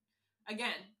 and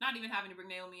again, not even having to bring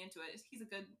Naomi into it. He's a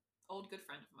good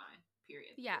friend of mine.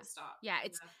 Period. Yeah. Full stop. Yeah,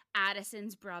 it's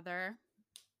Addison's brother.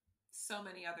 So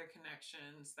many other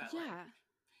connections that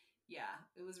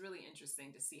it was really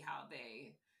interesting to see how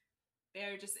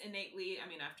they're just innately, I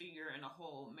mean, after you're in a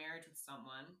whole marriage with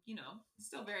someone,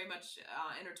 still very much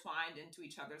intertwined into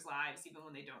each other's lives, even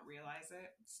when they don't realize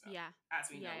it. So,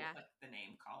 as we know, like the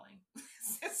name calling.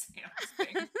 Sam's name.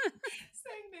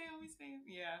 Saying Naomi's name.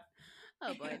 Yeah.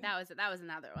 Oh boy, that was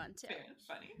another one too. Very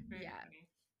funny. Very funny.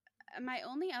 My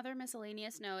only other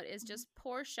miscellaneous note is just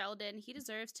poor Sheldon. He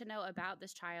deserves to know about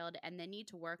this child, and they need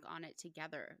to work on it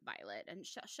together, Violet. And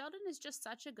Sheldon is just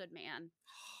such a good man.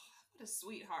 What a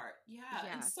sweetheart. Yeah.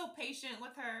 And so patient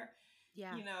with her.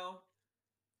 Yeah.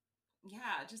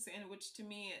 Just in which to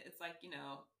me, it's like,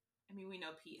 I mean, we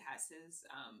know Pete has his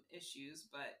issues,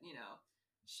 but,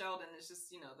 Sheldon is just,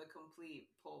 the complete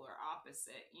polar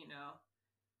opposite,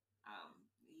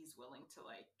 he's willing to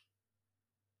like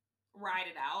ride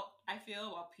it out, I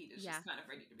feel, while Pete is just kind of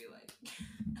ready to be like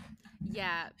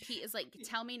yeah, Pete is like,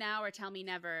 tell me now or tell me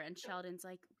never, and Sheldon's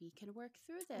like, we can work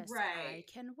through this, right? I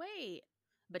can wait,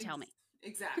 but tell me.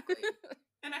 Exactly.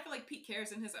 And I feel like Pete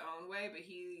cares in his own way, but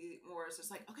he more is just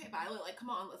like, okay, Violet, like, come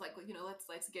on,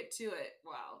 let's get to it.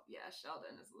 Wow, yeah,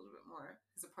 Sheldon is a little bit more,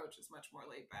 his approach is much more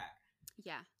laid back.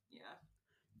 Yeah.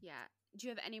 Do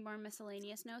you have any more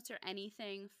miscellaneous notes or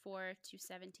anything for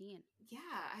 217? Yeah,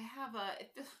 I have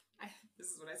this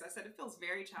is what I said. It feels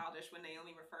very childish when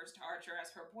Naomi refers to Archer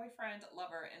as her boyfriend,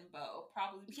 lover, and beau,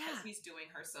 probably because he's doing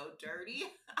her so dirty.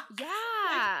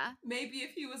 Yeah. Like, maybe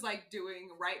if he was like doing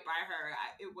right by her,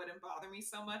 it wouldn't bother me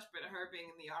so much, but her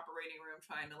being in the operating room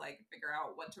trying to like figure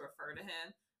out what to refer to him,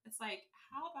 it's like,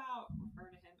 how about refer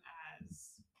to him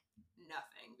as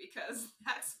nothing, because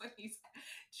that's what he's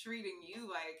treating you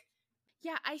like.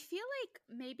 Yeah, I feel like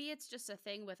maybe it's just a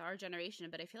thing with our generation,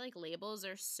 but I feel like labels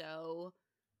are so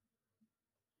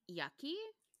yucky.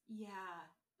 Yeah.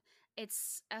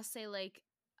 I'll say like,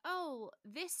 oh,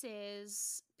 this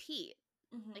is Pete.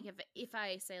 Mm-hmm. Like if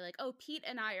I say like, oh, Pete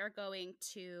and I are going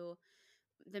to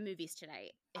the movies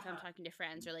tonight, if I'm talking to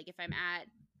friends, or like if I'm at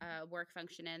a work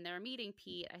function and they're meeting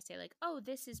Pete, I say like, oh,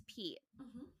 this is Pete.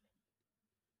 Mm-hmm.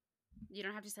 You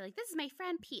don't have to say like, this is my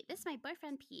friend Pete. This is my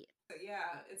boyfriend Pete.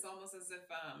 Yeah, it's almost as if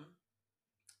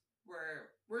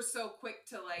we're so quick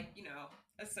to like,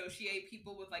 associate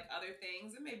people with like other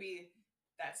things, and maybe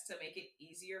that's to make it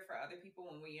easier for other people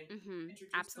when we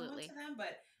introduce someone to them.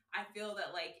 But I feel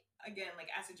that like, again, like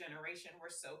as a generation,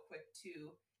 we're so quick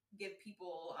to give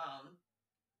people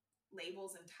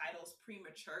labels and titles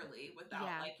prematurely without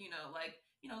like, like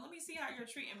let me see how you're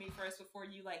treating me first before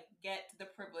you like get the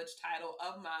privileged title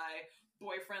of my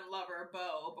boyfriend, lover,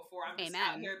 beau, before I'm just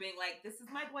out here being like, this is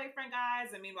my boyfriend,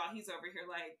 guys. And meanwhile, he's over here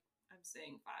like, I'm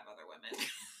seeing 5 other women.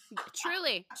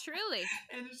 Truly.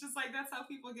 And it's just like, that's how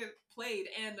people get played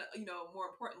and, more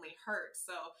importantly, hurt.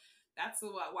 So that's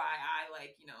why I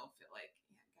like, feel like,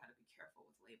 gotta be careful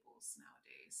with labels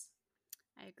nowadays.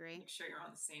 I agree. Make sure you're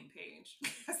on the same page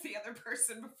as the other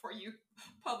person before you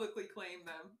publicly claim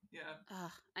them. Yeah.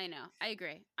 I know. I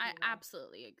agree. I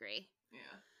absolutely agree.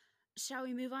 Yeah. Shall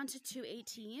we move on to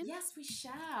 218? Yes, we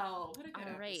shall. What a good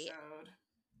episode.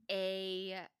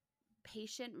 A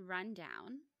patient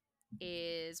rundown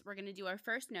is we're going to do our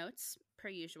first notes per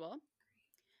usual.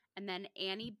 And then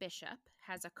Annie Bishop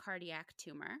has a cardiac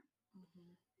tumor.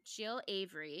 Mm-hmm. Jill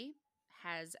Avery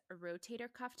has a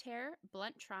rotator cuff tear,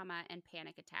 blunt trauma, and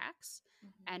panic attacks.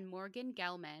 Mm-hmm. And Morgan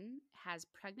Gelman has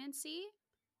pregnancy,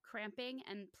 cramping,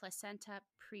 and placenta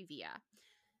previa.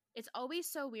 It's always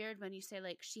so weird when you say,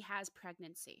 like, she has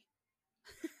pregnancy.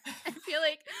 I feel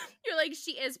like you're like,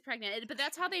 she is pregnant. But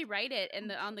that's how they write it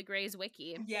on the Grey's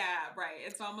Wiki. Yeah, right.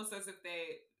 It's almost as if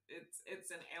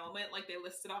it's an ailment. Like, they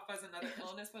list it off as another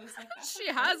illness, but it's like, she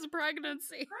has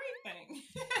pregnancy. Great thing.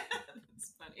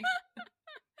 It's funny.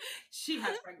 She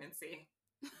has pregnancy.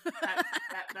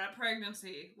 That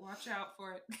pregnancy. Watch out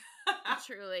for it.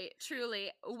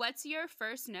 Truly. What's your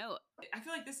first note? I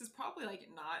feel like this is probably like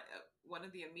not one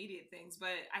of the immediate things,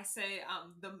 but I say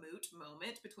the moot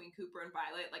moment between Cooper and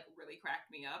Violet like really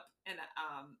cracked me up, and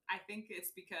I think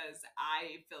it's because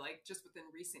I feel like just within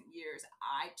recent years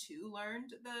I too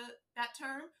learned that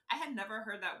term. I had never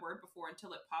heard that word before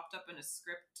until it popped up in a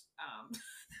script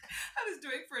I was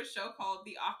doing for a show called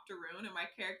The Octoroon, and my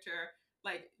character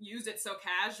like used it so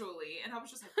casually, and I was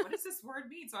just like, what does this word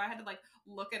mean? So I had to like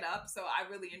look it up. So I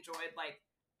really enjoyed that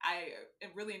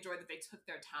they took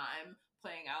their time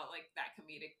playing out like that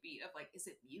comedic beat of like, is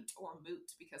it mute or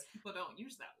moot? Because people don't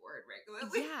use that word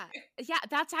regularly. Yeah,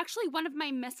 that's actually one of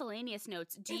my miscellaneous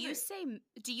notes. Do you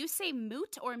say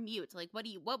moot or mute? Like,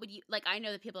 what would you like? I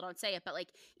know that people don't say it, but like,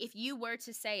 if you were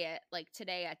to say it like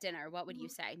today at dinner, what would you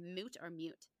say, moot or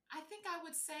mute? I think I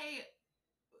would say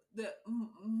the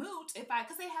moot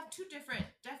because they have two different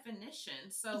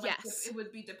definitions. So like, yes, it would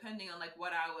be depending on like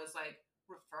what I was like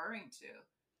referring to.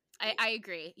 I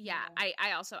agree. Yeah.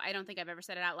 I also, I don't think I've ever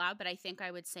said it out loud, but I think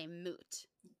I would say moot.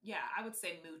 Yeah, I would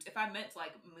say moot. If I meant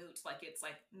like moot, like it's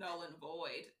like null and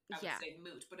void, I would say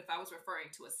moot. But if I was referring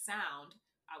to a sound,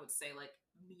 I would say like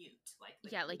mute.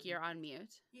 Like like you're on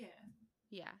mute. Yeah.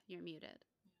 Yeah, you're muted.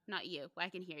 Not you. I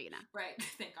can hear you now. Right.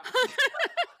 Thank God.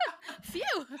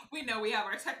 Phew. We know we have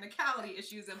our technicality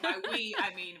issues, and by we,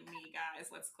 I mean me, guys.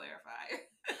 Let's clarify.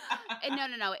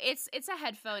 No. It's a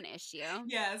headphone issue.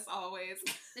 Yes, always.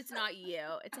 It's not you.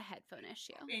 It's a headphone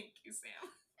issue. Thank you, Sam.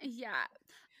 Yeah.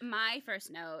 My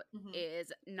first note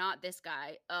is not this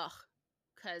guy.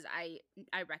 Because I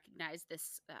recognize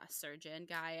this surgeon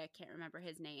guy. I can't remember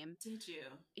his name. Did you?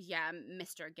 Yeah,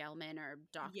 Mr. Gelman or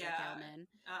Dr. Gelman.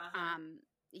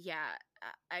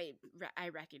 I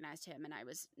recognized him, and I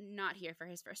was not here for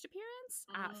his first appearance.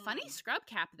 Funny scrub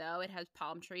cap, though. It has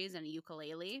palm trees and a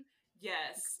ukulele.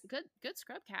 Yes. Good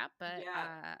scrub cap, but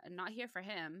not here for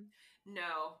him.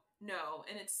 No.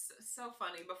 And it's so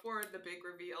funny. Before the big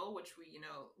reveal, which we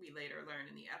later learn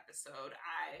in the episode,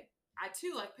 I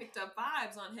too like picked up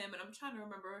vibes on him, and I'm trying to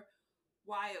remember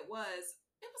why it was.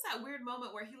 It was that weird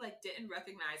moment where he like didn't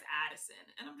recognize Addison,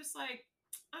 and I'm just like,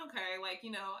 okay, like,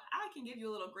 I can give you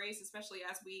a little grace, especially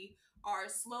as we are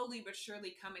slowly but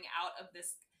surely coming out of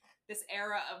this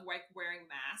era of like wearing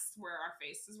masks where our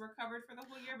faces were covered for the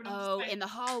whole year. But in the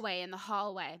hallway.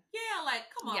 Yeah,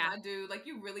 like, come on, my dude. Like,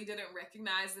 you really didn't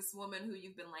recognize this woman who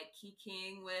you've been like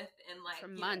kikiing with and like for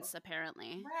months,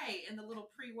 apparently. Right, in the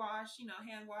little pre-wash,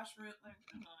 hand wash room. Like,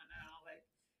 come on now, like.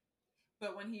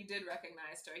 But when he did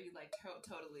recognize her, he like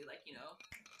totally like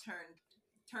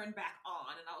turned back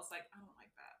on, and I was like, I don't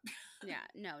like that. Yeah,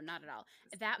 no, not at all.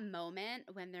 That moment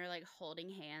when they're like holding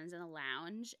hands in a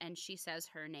lounge and she says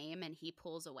her name and he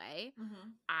pulls away,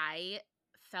 I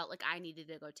felt like I needed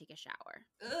to go take a shower.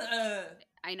 Ugh.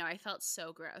 I know, I felt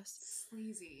so gross.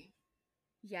 Sleazy.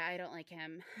 Yeah, I don't like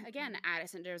him. Again,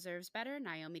 Addison deserves better.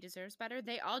 Naomi deserves better.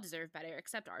 They all deserve better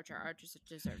except Archer. Archer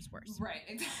deserves worse.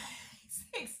 Right.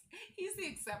 He's the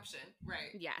exception.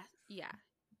 Right. Yeah.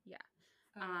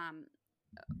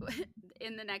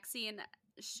 In the next scene,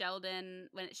 Sheldon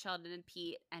and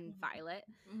Pete and Violet,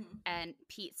 and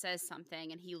Pete says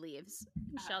something and he leaves.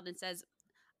 Sheldon says,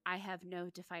 I have no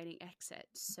defining exit,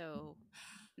 so,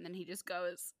 and then he just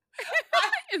goes.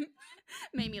 It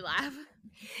made me laugh.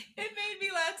 It made me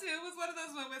laugh too. It was one of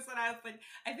those moments that I was like,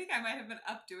 I think I might have been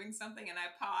up doing something and I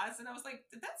paused and I was like,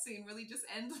 did that scene really just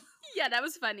end? Yeah, that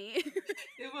was funny.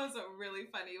 It was really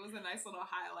funny. It was a nice little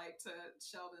highlight to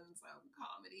Sheldon's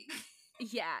comedy.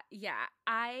 Yeah.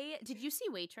 Did you see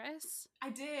Waitress? I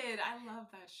did. I love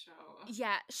that show.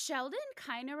 Yeah, Sheldon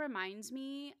kind of reminds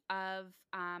me of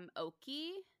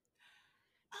Oki.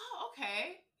 Oh,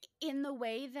 okay. In the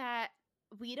way that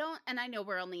we don't, and I know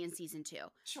we're only in season 2.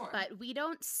 Sure. But we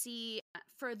don't see,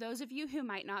 for those of you who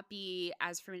might not be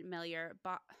as familiar,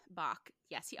 Bach,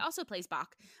 yes, he also plays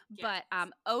Bach. Yes.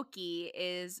 But Oki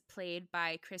is played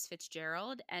by Chris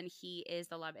Fitzgerald, and he is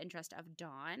the love interest of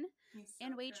Dawn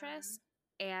in Waitress.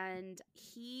 Good. And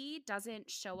he doesn't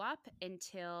show up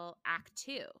until Act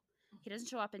 2. He doesn't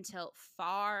show up until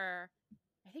far,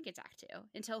 I think it's Act 2,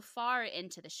 until far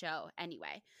into the show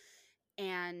anyway.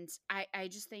 And I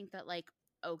just think that, like,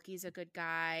 Oki's a good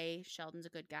guy, Sheldon's a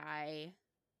good guy.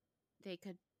 They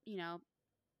could,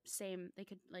 they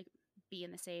could, like, be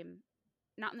in the same,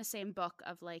 not in the same book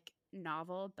of, like,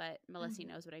 novel, but Melissa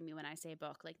knows what I mean when I say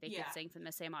book. Like, they could sing from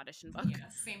the same audition book. Yeah,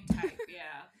 same type,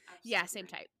 yeah. Yeah, same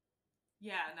type.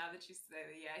 Yeah, now that you say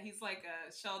that, yeah, he's like,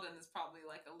 Sheldon is probably,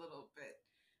 like, a little bit,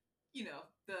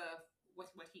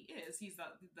 what he is. He's the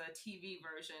TV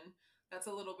version that's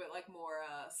a little bit, like, more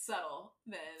subtle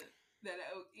than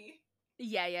Oki.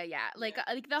 Yeah. Like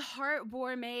the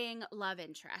heartwarming love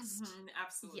interest.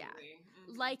 Absolutely.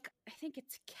 Yeah. Like, I think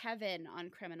it's Kevin on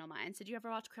Criminal Minds. Did you ever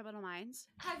watch Criminal Minds?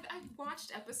 I've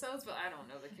watched episodes, but I don't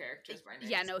know the characters by name.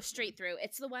 Yeah, no, straight through.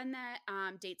 It's the one that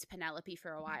dates Penelope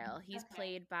for a while. He's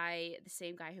played by the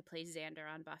same guy who plays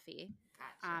Xander on Buffy.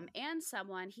 Gotcha. And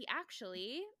someone he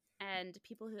actually, and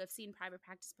people who have seen Private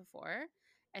Practice before,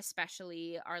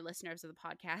 especially our listeners of the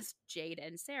podcast, Jade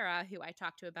and Sarah, who I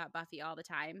talk to about Buffy all the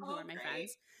time, who are my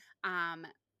friends,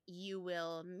 you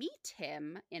will meet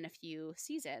him in a few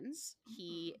seasons.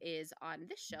 He is on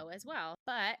this show as well,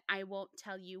 but I won't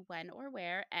tell you when or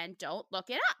where, and don't look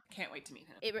it up. Can't wait to meet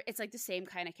him. It's like the same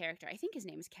kind of character. I think his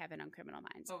name is Kevin on Criminal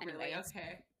Minds. Oh, really? Anyway,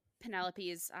 okay.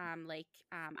 Penelope's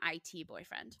IT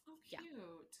boyfriend. Oh, cute. Yeah.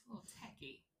 A little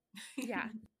techie. Yeah.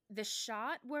 The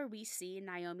shot where we see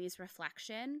Naomi's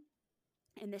reflection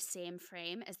in the same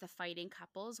frame as the fighting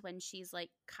couples when she's, like,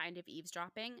 kind of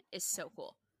eavesdropping is so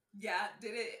cool. Yeah,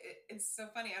 it's so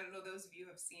funny. I don't know those of you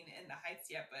who have seen In the Heights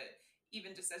yet, but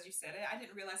even just as you said it, I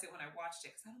didn't realize it when I watched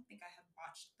it because I don't think I have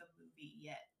watched the movie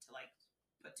yet to, like,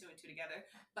 put 2 and 2 together.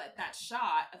 But that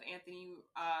shot of Anthony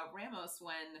Ramos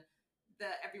when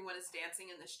everyone is dancing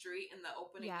in the street in the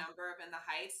opening number of In the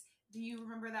Heights. Do you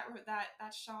remember that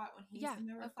shot when he's in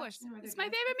the reflection? Of course. It's my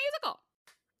favorite musical.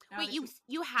 Wait,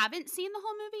 you haven't seen the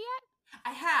whole movie yet?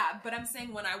 I have, but I'm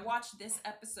saying when I watched this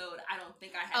episode, I don't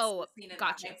think I have seen it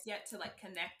yet to, like,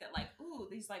 connect that, like, ooh,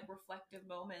 these, like, reflective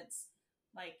moments,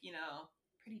 like,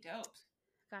 pretty dope.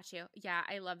 Got you. Yeah,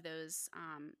 I love those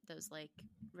like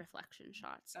reflection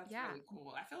shots. That's really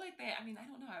cool. I feel like I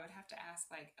don't know. I would have to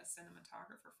ask, like, a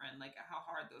cinematographer friend, like, how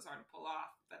hard those are to pull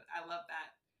off. But I love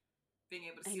that, being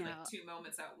able to see, like, 2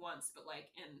 moments at once, but, like,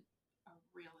 in a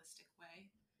realistic way.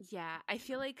 Yeah, I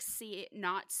feel like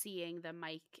not seeing the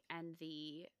mic and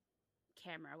the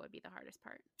camera would be the hardest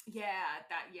part. Yeah,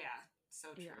 so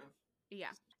true.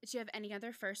 Yeah. Do you have any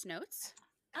other first notes?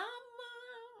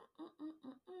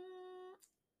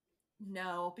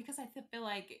 No, because I feel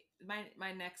like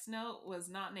my next note was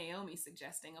not Naomi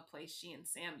suggesting a place she and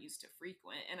Sam used to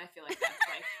frequent, and I feel like that's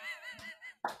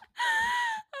like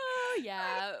oh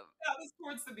yeah, that was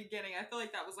towards the beginning. I feel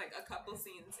like that was like a couple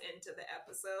scenes into the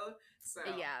episode. So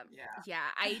yeah.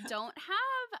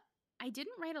 I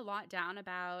didn't write a lot down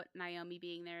about Naomi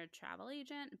being their travel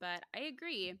agent, but I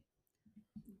agree.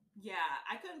 Yeah,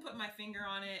 I couldn't put my finger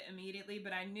on it immediately,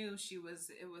 but I knew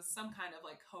it was some kind of,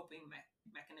 like, coping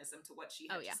mechanism to what she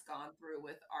had just gone through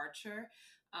with Archer.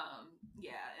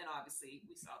 And obviously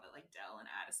we saw that, like, Del and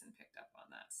Addison picked up on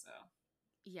that, so.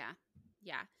 Yeah.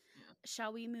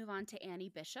 Shall we move on to Annie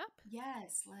Bishop?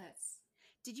 Yes, let's.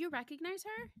 Did you recognize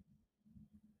her?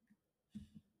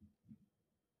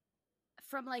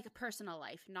 From, like, personal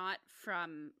life, not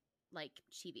from, like,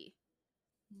 TV.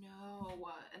 No,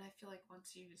 and I feel like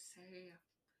once you say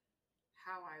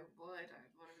how I would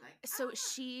like. So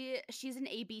she's an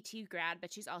ABT grad,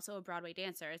 but she's also a Broadway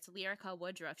dancer. It's Lyrica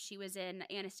Woodruff. She was in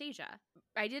Anastasia.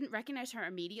 I didn't recognize her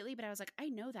immediately, but I was like, I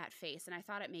know that face, and I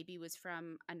thought it maybe was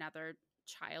from another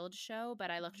child show, but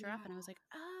I looked her up and I was like,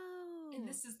 oh. And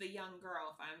this is the young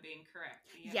girl, if I'm being correct.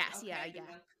 Yes, yeah.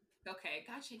 Okay,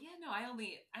 gotcha. Yeah, no, I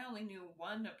only knew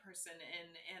one person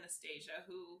in Anastasia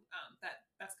who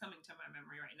that's coming to my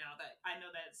memory right now. That I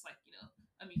know that it's, like,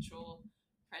 a mutual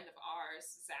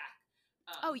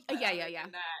Oh, But yeah, other yeah, yeah.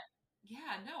 than that,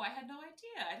 yeah, no, I had no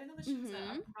idea. I didn't know that she was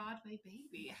a Broadway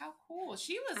baby. How cool.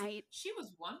 She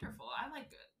was wonderful. I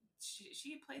like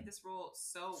she played this role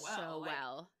so well. So Like,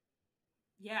 well.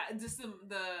 yeah, just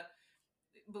the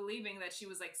believing that she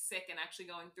was like sick and actually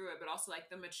going through it, but also like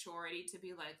the maturity to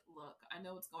be like, look, I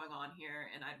know what's going on here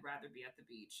and I'd rather be at the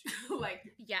beach.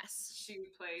 Like, yes, she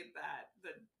played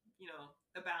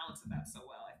the balance of that so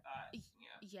well, I thought.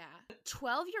 Yeah.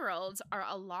 12-year-olds are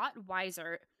a lot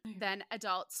wiser than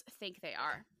adults think they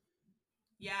are.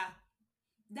 Yeah.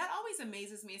 That always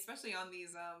amazes me, especially on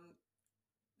these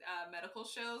medical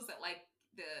shows, that like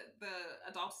the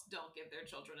adults don't give their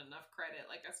children enough credit,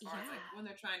 like as far as like when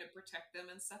they're trying to protect them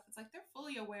and stuff. It's like they're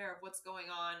fully aware of what's going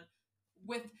on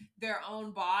with their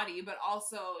own body, but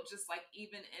also just like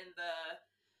even in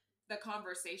the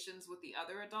conversations with the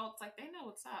other adults, like they know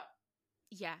what's up.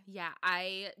 Yeah.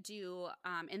 I do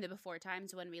in the before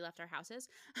times when we left our houses.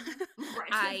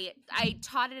 Right. I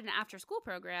taught at an after school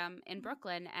program in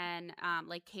Brooklyn, and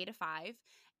like K-5,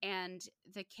 and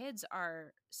the kids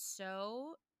are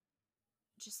so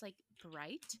just like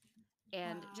bright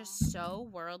and just so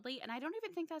worldly. And I don't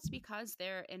even think that's because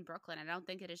they're in Brooklyn. I don't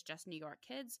think it is just New York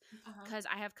kids, because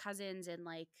I have cousins in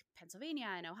like Pennsylvania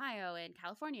and Ohio and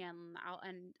California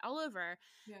and all over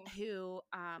who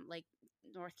like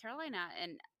North Carolina,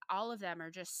 and all of them are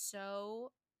just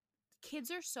so, kids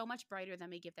are so much brighter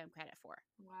than we give them credit for.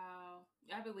 Wow.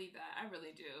 I believe that. I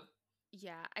really do.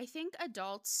 Yeah. I think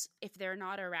adults, if they're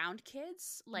not around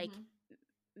kids, like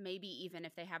maybe even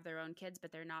if they have their own kids,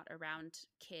 but they're not around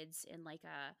kids in like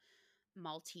a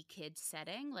multi-kid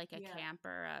setting, like a camp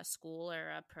or a school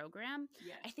or a program,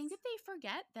 I think that they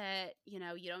forget that, you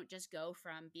don't just go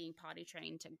from being potty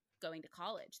trained to going to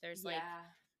college. There's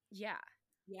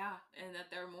and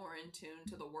that they're more in tune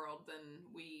to the world than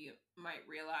we might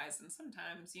realize, and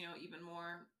sometimes even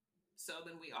more so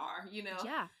than we are.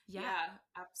 Yeah,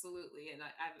 absolutely. And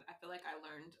I feel like I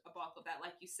learned a bulk of that,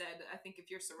 like you said. I think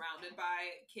if you're surrounded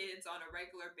by kids on a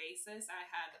regular basis, I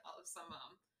had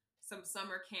some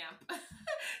summer camp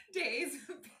days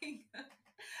of being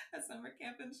a summer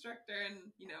camp instructor,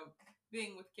 and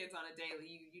being with kids on a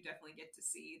daily, you definitely get to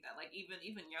see that, like even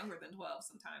younger than 12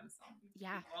 sometimes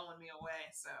blowing me away.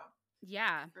 So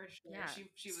for sure.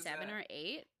 She was 7 or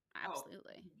 8.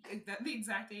 Absolutely. The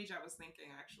exact age I was thinking,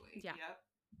 actually.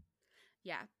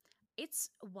 Yeah. It's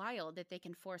wild that they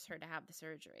can force her to have the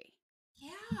surgery.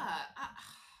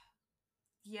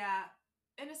 Yeah.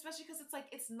 And especially because it's like,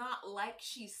 it's not like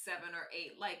she's 7 or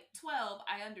 8. Like 12,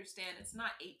 I understand. It's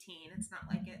not 18. It's not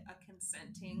like a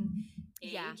consenting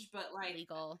age, but like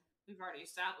legal. We've already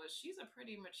established she's a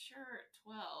pretty mature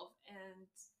 12. And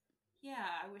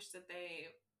I wish that they,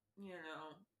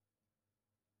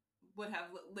 would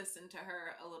have listened to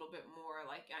her a little bit more.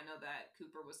 Like, I know that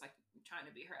Cooper was like trying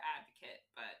to be her advocate,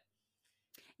 but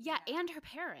and her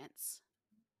parents.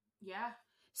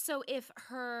 So if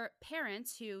her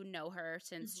parents, who know her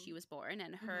since she was born,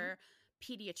 and her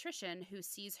pediatrician, who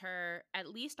sees her at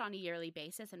least on a yearly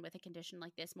basis, and with a condition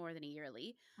like this more than a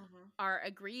yearly, are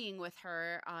agreeing with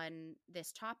her on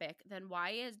this topic, then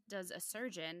why does a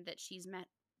surgeon that she's met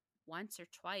once or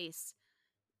twice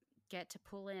get to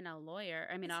pull in a lawyer?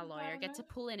 I mean, not a lawyer, get to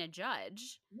pull in a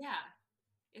judge. Yeah.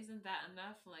 Isn't that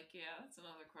enough? Like, that's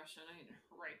another question I need to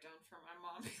write down for my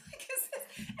mom. Like,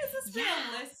 is this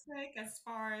realistic as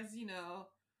far as,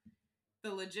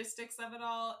 the logistics of it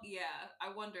all? Yeah.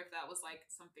 I wonder if that was like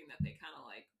something that they kind of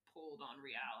like pulled on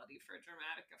reality for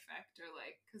dramatic effect, or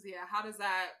like, because how does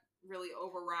that really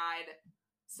override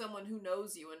someone who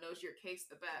knows you and knows your case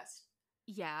the best?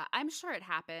 Yeah, I'm sure it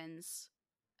happens,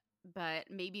 but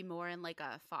maybe more in like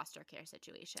a foster care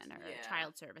situation or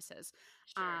child services.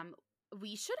 Sure.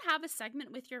 We should have a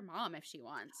segment with your mom if she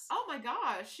wants. Oh my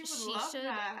gosh, she would love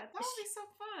that. That would be so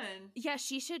fun. Yeah,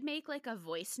 she should make like a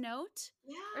voice note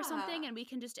or something, and we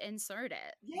can just insert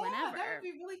it whenever. That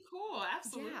would be really cool.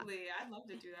 Absolutely. I'd love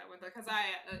to do that with her, because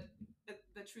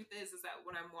the truth is that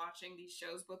when I'm watching these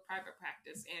shows, both Private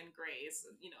Practice and Grey's,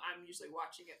 I'm usually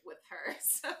watching it with her.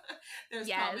 So there's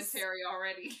commentary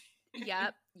already.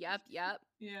 Yep. Yeah.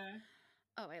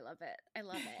 Oh, I love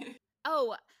it.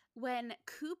 Oh, when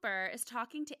Cooper is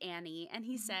talking to Annie and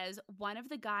he says one of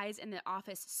the guys in the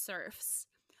office surfs,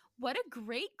 what a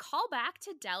great callback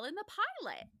to Del in the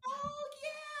pilot. Oh, yeah.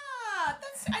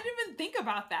 I didn't even think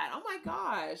about that. Oh, my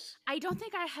gosh. I don't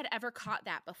think I had ever caught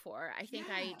that before. I think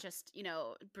I just,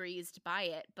 breezed by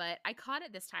it, but I caught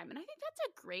it this time, and I think that's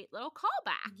a great little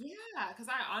callback. Yeah, because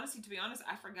to be honest,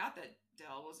 I forgot that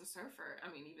Del was a surfer.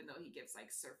 I mean, even though he gives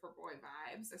like surfer boy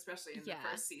vibes, especially in the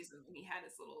first season when he had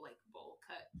his little like bowl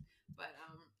cut. But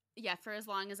Yeah, for as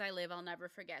long as I live, I'll never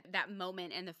forget that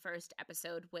moment in the first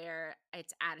episode where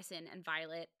it's Addison and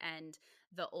Violet and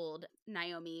the old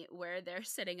Naomi, where they're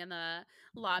sitting in the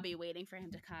lobby waiting for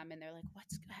him to come, and they're like,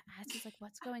 Addison's like,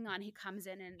 what's going on? He comes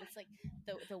in, and it's like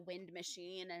the wind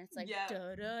machine, and it's like,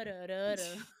 da da da da da.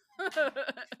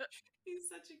 He's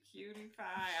such a cutie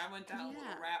pie. I went down a little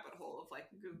rabbit hole of like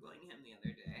Googling him the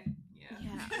other day.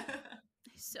 Yeah.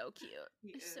 He's so cute.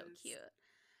 He's so cute.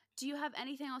 Do you have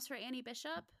anything else for Annie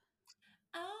Bishop?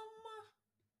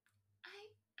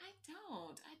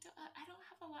 I don't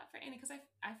have a lot for Annie because I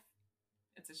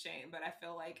it's a shame, but I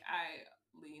feel like I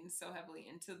lean so heavily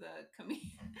into the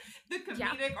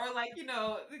comedic or like, you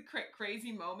know, the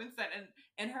crazy moments that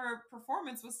and her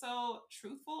performance was so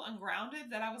truthful and grounded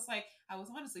that I was like, I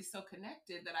was honestly so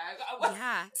connected that I was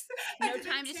no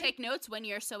time to take notes when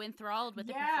you're so enthralled with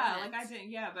the performance. Like I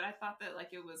didn't but I thought that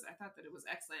it was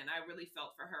excellent, and I really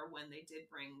felt for her when they did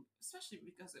bring, especially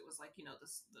because it was like, you know,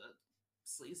 the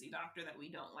sleazy doctor that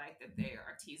we don't like, that they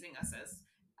are teasing us as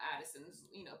Addison's,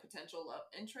 you know, potential love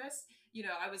interest. You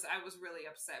know, I was really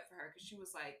upset for her because she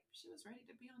was ready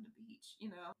to be on the beach, you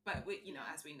know. But we, you know,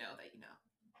 as we know that, you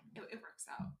know, it works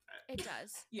out. It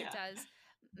does. It does.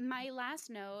 My last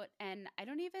note, and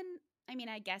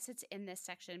I guess it's in this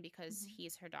section because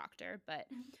he's her doctor, but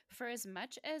for as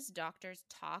much as doctors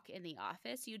talk in the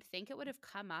office, you'd think it would have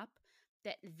come up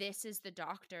that this is the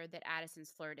doctor that Addison's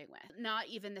flirting with. Not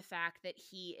even the fact that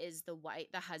he is the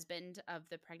husband of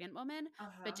the pregnant woman,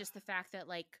 but just the fact that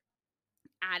like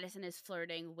Addison is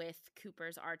flirting with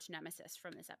Cooper's arch nemesis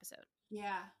from this episode.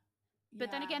 Yeah. But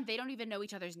then again, they don't even know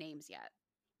each other's names yet.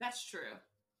 That's true.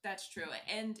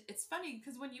 And it's funny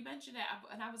because when you mentioned it,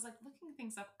 and I was like looking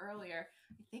things up earlier,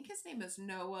 I think his name is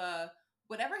Noah,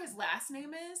 whatever his last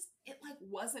name is, it like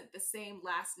wasn't the same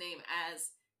last name as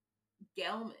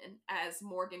Gelman, as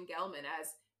Morgan Gelman,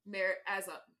 as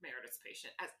a Meredith's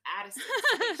patient, as Addison's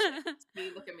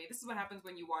patient. Look at me. This is what happens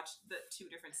when you watch the two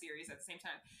different series at the same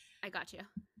time. I got you.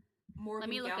 Morgan Let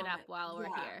me look Gelman. It up while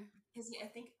we're here. I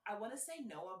think I want to say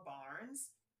Noah Barnes,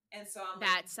 and so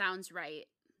that sounds right.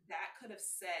 That could have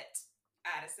set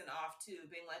Addison off too,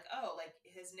 being like, oh, like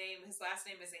his last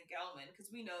name isn't Gelman, because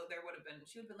we know she would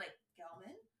have been like,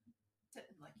 Gelman?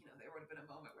 Like, you know, there would have been a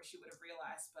moment where she would have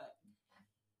realized, but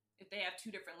if they have two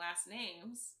different last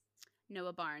names.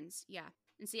 Noah Barnes, yeah.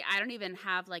 And see, I don't even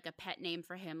have like a pet name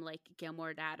for him like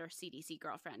Gilmore Dad or CDC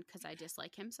Girlfriend because I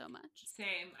dislike him so much.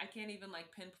 Same. I can't even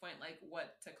like pinpoint like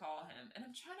what to call him. And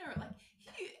I'm trying to like,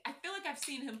 I feel like I've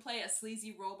seen him play a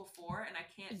sleazy role before and I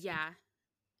can't. Yeah.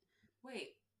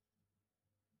 Wait.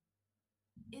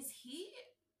 Is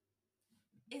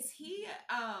he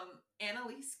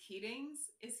Annalise Keating's?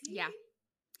 Is he? Yeah.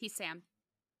 He's Sam.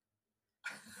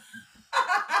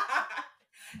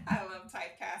 I love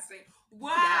typecasting.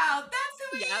 Wow, that's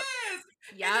who he is.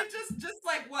 Yeah. Just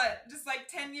like what? Just like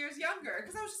 10 years younger.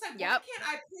 Because I was just like, why can't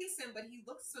I place him? But he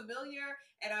looks familiar,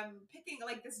 and I'm picking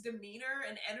like this demeanor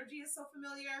and energy is so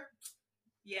familiar.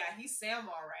 Yeah, he's Sam,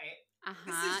 all right.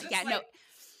 Yeah, like, no.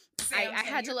 Sam, I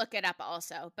had to look it up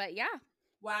also, but yeah.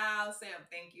 Wow, Sam,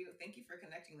 thank you. Thank you for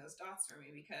connecting those dots for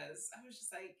me, because I was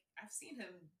just like, I've seen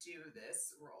him do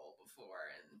this role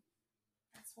before, and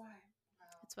that's why.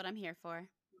 Wow. That's what I'm here for.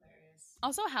 Hilarious.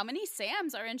 Also, how many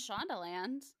Sams are in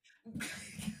Shondaland?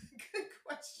 Good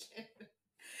question.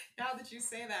 Now that you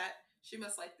say that, she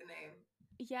must like the name.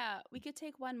 Yeah, we could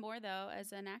take one more, though,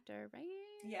 as an actor, right?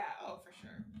 Yeah, oh, for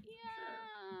sure.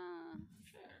 Yeah.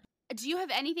 Sure. Do you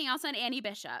have anything else on Annie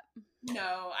Bishop?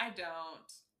 No, I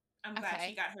don't. I'm glad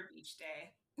she got her beach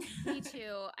day. Me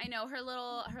too. I know her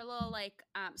little like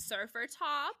surfer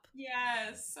top.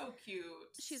 Yes, so cute.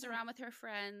 She's around with her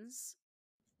friends.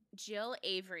 Jill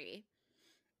Avery,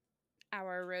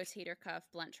 our rotator cuff,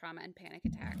 blunt trauma, and panic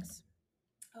attacks.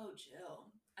 Oh, Jill.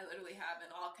 I literally have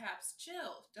in all caps,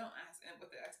 Jill. Don't ask, and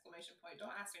with the exclamation point,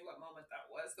 don't ask me what moment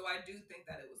that was. Though I do think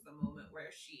that it was the moment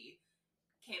where she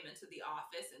came into the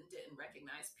office and didn't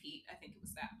recognize Pete. I think it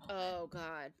was that moment. Oh,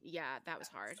 God. Yeah, that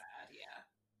was hard. Sad, yeah.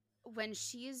 When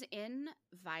she's in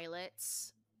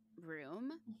Violet's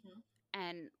room,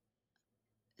 and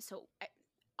so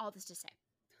all this to say,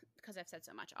 because I've said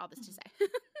so much, all this to say.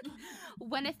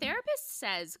 When a therapist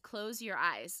says, close your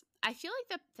eyes, I feel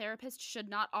like the therapist should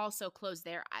not also close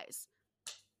their eyes.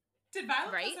 Did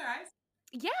Violet close her eyes?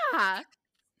 Yeah.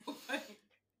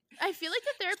 I feel like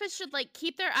the therapist should like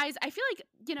keep their eyes. I feel like,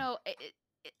 you know,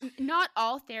 not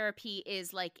all therapy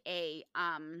is like a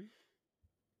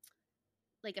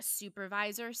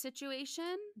supervisor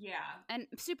situation. Yeah. And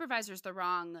supervisor's the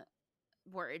wrong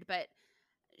word, but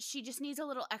she just needs a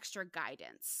little extra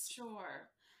guidance. Sure.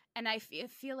 And I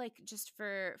feel like just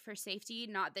for safety,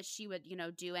 not that she would,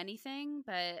 do anything,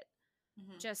 but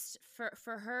just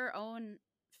for her own,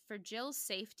 for Jill's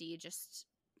safety, just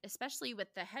especially with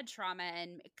the head trauma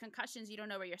and concussions, you don't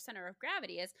know where your center of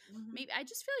gravity is. Maybe I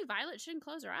just feel like Violet shouldn't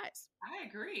close her eyes. I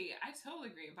agree. I totally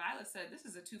agree. Violet said this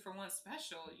is a 2-for-1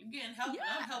 special. You getting help, and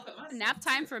I'm helping myself. Nap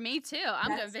time for me too. I'm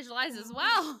gonna visualize as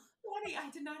well. Funny.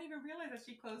 I did not even realize that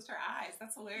she closed her eyes.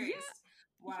 That's hilarious.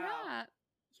 Yeah. Wow.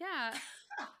 Yeah.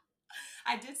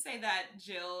 I did say that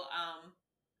Jill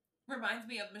reminds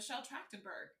me of Michelle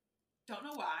Trachtenberg. Don't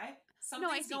know why.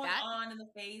 Something's going on in the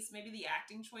face, maybe the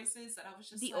acting choices, that I was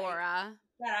just the aura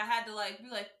that I had to be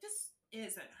like, this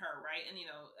isn't her, right? And it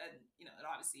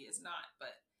obviously is not,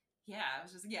 but yeah, it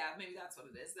was just maybe that's what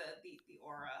it is, the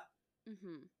aura.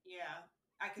 Yeah,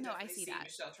 I could definitely see that.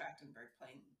 Michelle Trachtenberg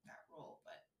playing that role,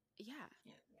 but yeah.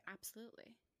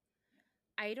 Absolutely.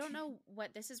 I don't know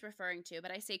what this is referring to,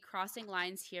 but I say crossing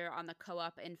lines here on the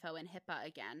co-op info in HIPAA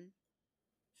again.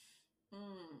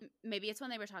 Maybe it's when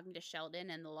they were talking to Sheldon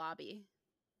in the lobby.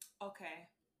 Okay,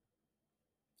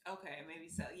 maybe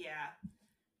so. Yeah,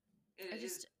 it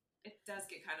does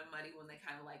get kind of muddy when they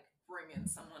kind of bring in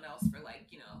someone else for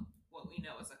what we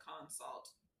know as a consult.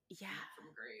 Yeah,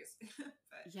 from Grey's.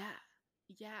 But,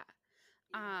 yeah.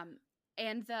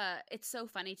 And it's so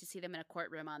funny to see them in a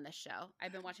courtroom on this show.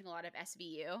 I've been watching a lot of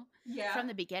SVU from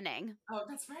the beginning. Oh,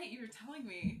 that's right. You were telling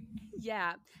me.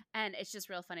 Yeah. And it's just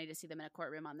real funny to see them in a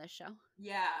courtroom on this show.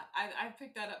 Yeah. I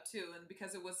picked that up too. And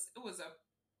because it was a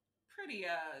pretty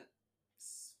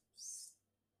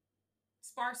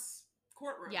sparse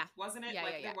courtroom, wasn't it?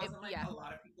 There wasn't a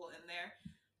lot of people in there.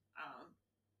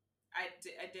 I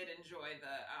did enjoy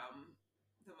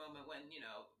the moment when,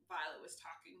 Violet was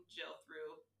talking Jill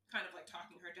through, kind of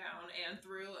talking her down and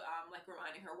through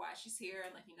reminding her why she's here,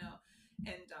 and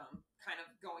and kind of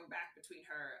going back between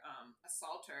her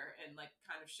assaulter and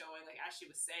kind of showing as she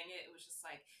was saying it, it was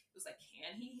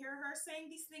can he hear her saying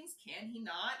these things, can he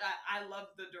not? I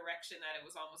love the direction that it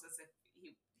was, almost as if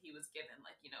he was given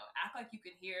act like you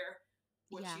can hear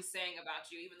what she's saying about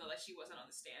you, even though she wasn't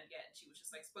on the stand yet and she was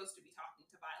just supposed to be talking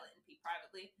to Violet and Pete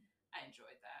privately. I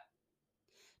enjoyed that.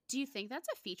 Do you think that's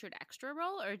a featured extra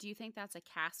role, or do you think that's a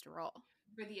cast role?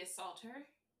 For the assaulter?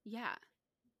 Yeah.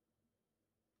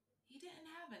 He didn't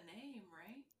have a name,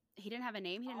 right? He didn't have a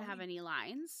name? He didn't have any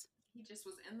lines? He just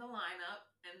was in the lineup,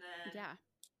 and then... Yeah.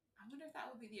 I wonder if that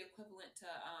would be the equivalent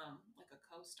to, a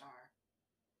co-star.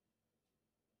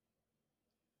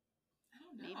 I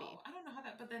don't know. Maybe. I don't know how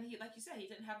that... But then he, like you said, he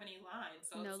didn't have any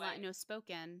lines, so no line, no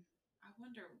spoken. I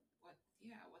wonder what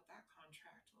that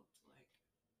contract looked like.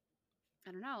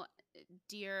 I don't know.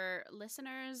 Dear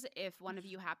listeners, if one of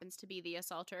you happens to be the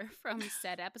assaulter from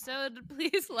said episode,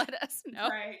 please let us know.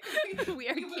 Right. We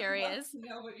are curious. We would love to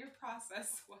know what your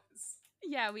process was.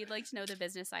 Yeah, we'd like to know the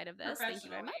business side of this. Thank you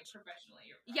very much.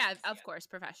 Professionally. Yeah, of course,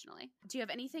 professionally. Do you have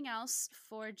anything else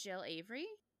for Jill Avery?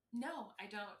 No, I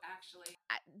don't, actually.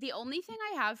 The only thing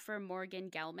I have for Morgan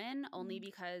Gelman, only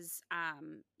because, I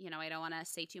don't want to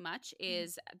say too much,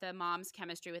 is the mom's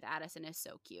chemistry with Addison is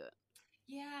so cute.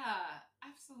 Yeah,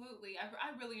 absolutely. I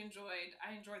really enjoyed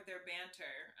their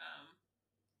banter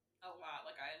a lot.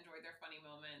 I enjoyed their funny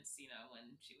moments,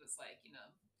 when she was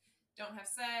don't have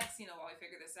sex, while we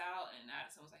figure this out. And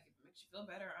Addison was like, if it makes you feel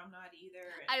better, I'm not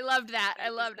either. And I loved that.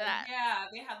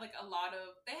 Yeah, they had a lot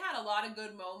of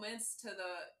good moments to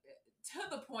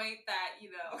the point that,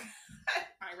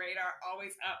 my radar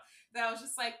always up. That I was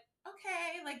just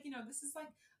okay, this is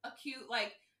a cute,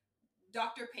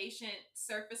 doctor-patient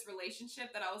surface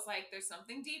relationship that I was there's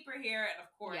something deeper here. And of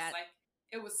course,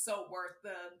 it was so worth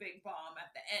the big bomb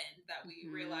at the end that we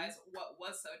realized what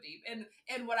was so deep. And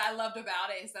what I loved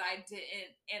about it is that I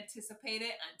didn't anticipate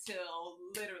it until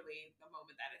literally the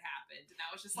moment that it happened. And I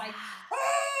was just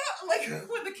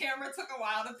when the camera took a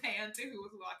while to pan to who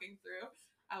was walking through,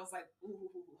 I was like, ooh,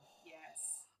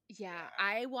 yes. Yeah,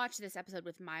 I watched this episode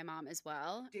with my mom as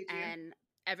well. Did you? And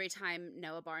every time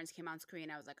Noah Barnes came on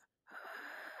screen, I was like,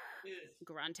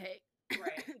 grunting.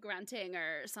 Right. Grunting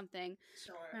or something.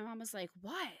 Sure. My mom was like,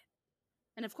 what?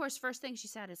 And of course, first thing she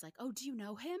said is oh, do you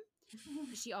know him?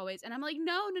 She always, and I'm like,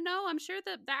 no, I'm sure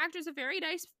the actor's a very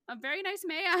nice man.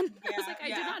 I was like, I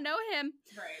do not know him.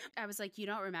 Right. I was like, you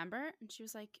don't remember? And she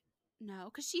was like, no,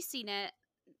 because she's seen it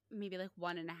maybe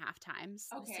 1.5 times,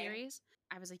 the series.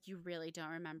 I was like, you really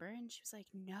don't remember? And she was like,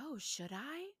 no, should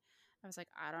I? I was like,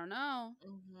 I don't know.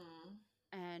 Mm-hmm.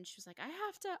 And she was like, I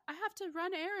have to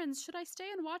run errands. Should I stay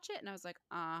and watch it? And I was like,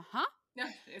 uh-huh.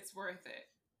 It's worth it.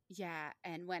 Yeah.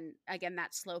 And when, again,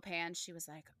 that slow pan, she was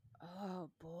like, oh,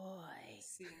 boy.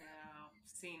 See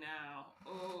now.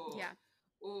 Oh. Yeah.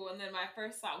 ooh, and then my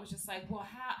first thought was just like, well,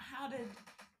 how did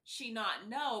she not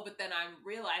know? But then I'm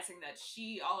realizing that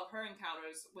all of her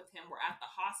encounters with him were at the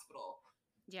hospital.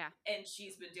 Yeah. And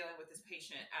she's been dealing with this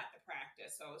patient at the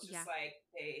practice. So it's just like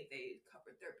they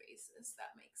covered their bases.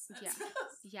 That makes sense.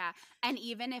 Yeah. Yeah. And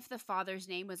even if the father's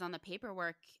name was on the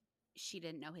paperwork, she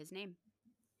didn't know his name.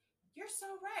 You're so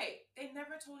right. They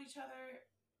never told each other,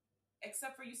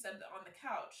 except for you said on the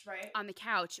couch, right? On the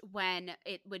couch, when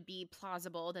it would be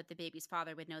plausible that the baby's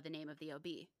father would know the name of the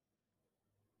OB.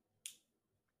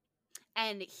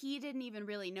 And he didn't even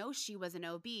really know she was an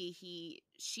OB.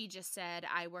 She just said,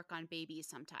 I work on babies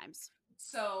sometimes.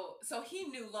 So he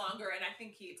knew longer, and I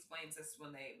think he explains this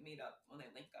when they link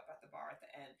up at the bar at the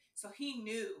end. So he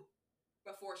knew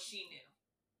before she knew.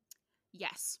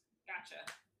 Yes. Gotcha.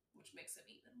 Which makes him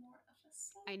even more of a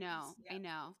slut. I know. Yeah. I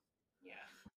know. Yeah.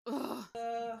 Ugh.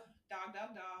 Dog.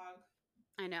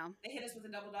 I know. They hit us with a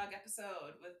double dog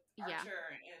episode with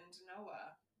Archer and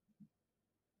Noah.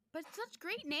 But such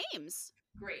great names.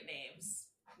 Great names.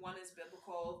 One is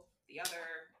biblical. The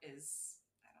other is,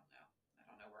 I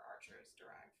don't know where Archer is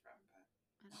derived from, but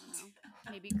I don't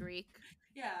know. Maybe Greek.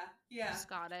 Yeah.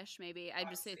 Scottish, maybe. I'm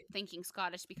just thinking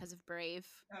Scottish because of Brave.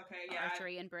 Okay, yeah.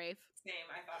 Archery and Brave. Same.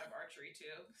 I thought of archery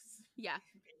too. Yeah.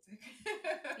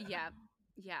 Basic.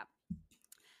 Yeah.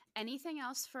 Anything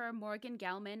else for Morgan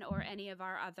Gelman or any of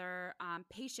our other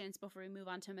patients before we move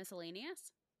on to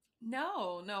miscellaneous?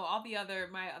 No. All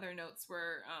my other notes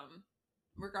were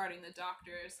regarding the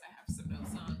doctors. I have some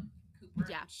notes on Cooper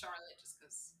and Charlotte just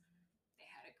because they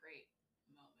had a great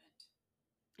moment.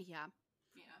 Yeah.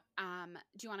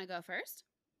 Do you want to go first?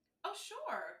 Oh,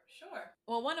 sure.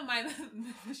 Well, one of my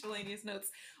miscellaneous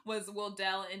notes was, will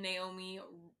Del and Naomi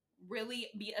really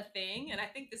be a thing? And I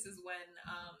think this is when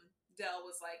Del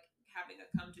was like having a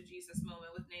come to Jesus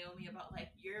moment with Naomi about like,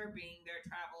 you're being their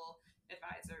travel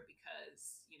advisor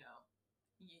because, you know,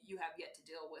 you have yet to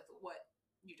deal with what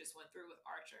you just went through with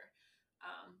Archer.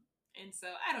 And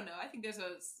so I don't know. I think there's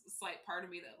a slight part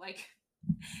of me that like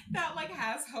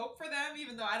has hope for them,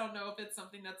 even though I don't know if it's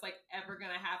something that's like ever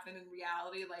gonna happen in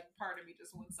reality. Like part of me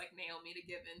just wants like Naomi to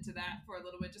give into that for a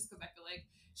little bit, just because I feel like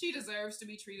she deserves to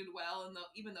be treated well. And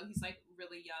even though he's like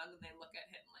really young, and they look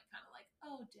at him like kind of like,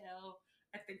 oh, Del.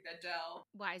 I think that Del,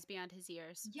 wise beyond his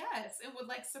years. Yes, it would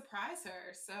like surprise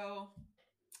her. So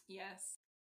yes.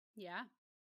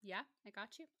 Yeah, I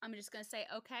got you. I'm just going to say,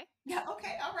 okay. Yeah,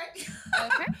 okay, all right.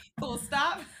 Okay. Full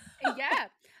stop. Yeah.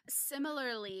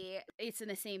 Similarly, it's in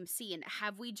the same scene.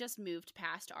 Have we just moved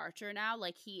past Archer now?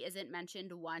 Like, he isn't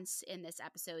mentioned once in this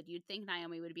episode. You'd think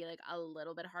Naomi would be, like, a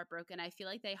little bit heartbroken. I feel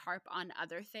like they harp on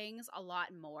other things a lot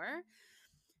more.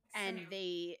 And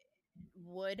they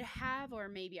would have, or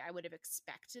maybe I would have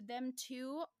expected them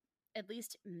to at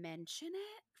least mention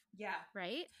it. Yeah.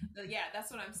 Right? Yeah,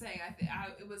 that's what I'm saying.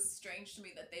 It was strange to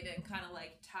me that they didn't kind of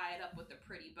like tie it up with a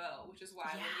pretty bow, which is why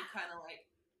when you kind of like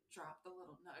dropped the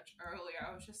little nudge earlier,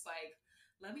 I was just like,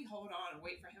 let me hold on and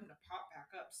wait for him to pop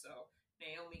back up so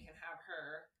Naomi can have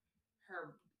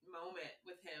her moment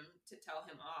with him to tell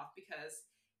him off. Because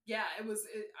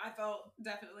I felt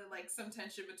definitely like some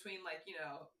tension between like, you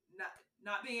know,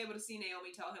 not being able to see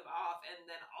Naomi tell him off, and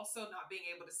then also not being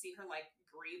able to see her like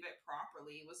grieve it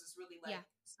properly. It was just really like,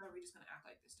 so are we just gonna act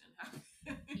like this didn't happen?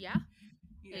 Yeah.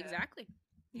 Exactly.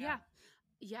 Yeah.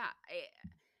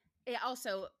 It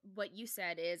also, what you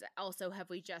said is also, have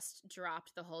we just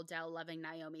dropped the whole Del loving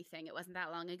Naomi thing? It wasn't that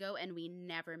long ago, and we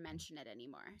never mention it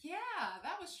anymore. Yeah,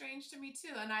 that was strange to me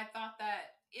too. And I thought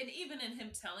that, even in him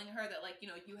telling her that, like, you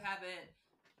know, you haven't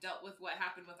dealt with what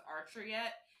happened with Archer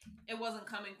yet, it wasn't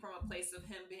coming from a place of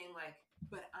him being like,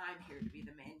 but I'm here to be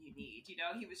the man you need. You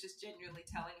know, he was just genuinely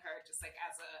telling her, just like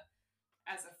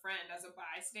as a friend, as a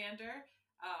bystander.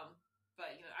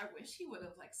 But you know, I wish he would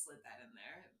have like slid that in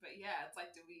there. But yeah, it's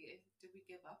like, did we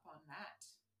give up on that?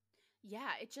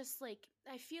 Yeah, it just like,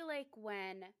 I feel like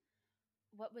when,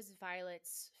 what was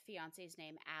Violet's fiance's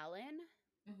name? Alan.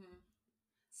 Mm-hmm.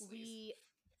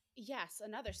 Yes,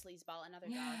 another sleazeball, another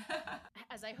dog.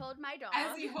 As I hold my dog.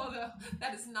 As you hold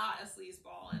that is not a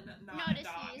sleazeball and not a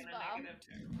dog in a negative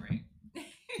territory.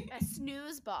 A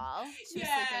snooze ball. She was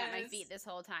sleeping at my feet this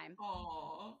whole time.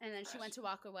 Aww. And then she went to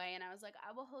walk away, and I was like,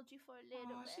 I will hold you for a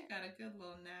little bit. She got a good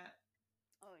little nap.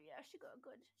 Oh, yeah, she's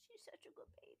such a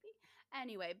good baby.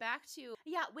 Anyway, back to,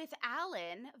 with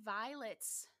Alan,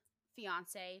 Violet's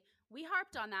fiance, we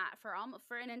harped on that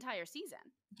for an entire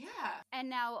season. Yeah. And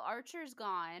now Archer's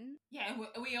gone. Yeah,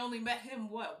 and we only met him,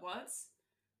 once?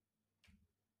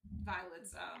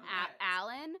 Violet's,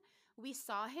 Alan, we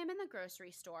saw him in the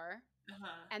grocery store.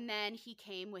 And then he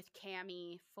came with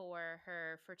Cammie for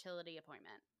her fertility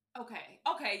appointment. Okay,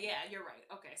 yeah, you're right.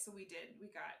 Okay, so we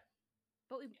got.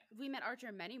 But we met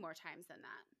Archer many more times than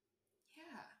that. Yeah.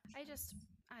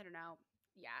 I don't know.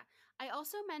 Yeah. I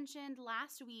also mentioned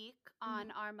last week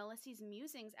on our Melissa's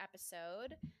Musings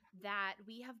episode that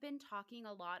we have been talking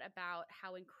a lot about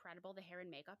how incredible the hair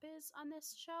and makeup is on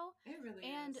this show. It really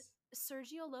and is.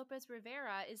 Sergio Lopez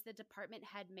Rivera is the department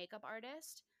head makeup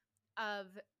artist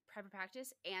of Private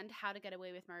Practice and How to Get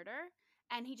Away with Murder.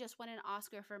 And he just won an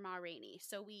Oscar for Ma Rainey.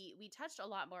 So we touched a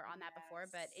lot more on that before,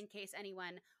 but in case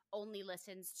anyone only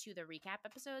listens to the recap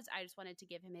episodes, I just wanted to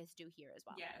give him his due here as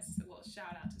well. Yes. Well,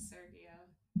 shout out to Sergio.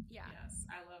 Yeah. Yes.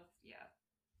 I love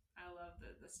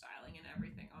the styling and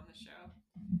everything on the show.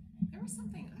 There was an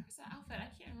outfit,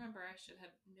 I can't remember, I should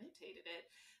have notated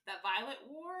it, that Violet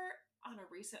wore on a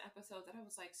recent episode that I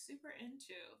was like super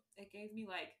into. It gave me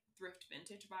like thrift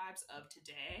vintage vibes of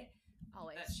today.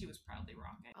 Always. That she was proudly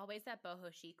rocking. Always that boho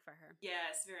chic for her.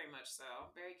 Yes, very much so.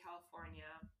 Very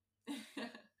California.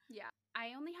 Yeah.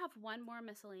 I only have one more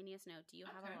miscellaneous note. Do you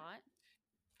have a lot?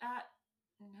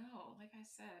 No. Like I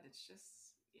said, it's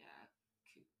just,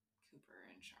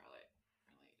 Cooper and Charlotte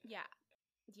related. Yeah.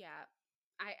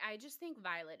 I just think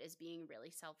Violet is being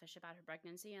really selfish about her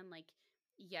pregnancy, and like,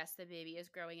 yes, the baby is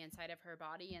growing inside of her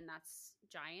body, and that's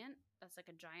giant. That's like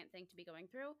a giant thing to be going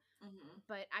through. Mm-hmm.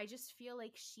 But I just feel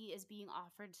like she is being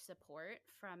offered support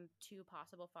from two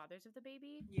possible fathers of the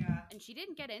baby. Yeah. And she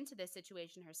didn't get into this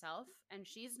situation herself, and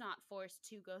she's not forced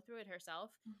to go through it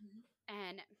herself. Mm-hmm.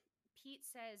 And Pete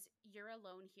says, "You're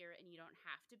alone here and you don't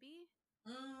have to be."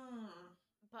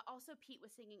 But also Pete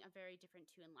was singing a very different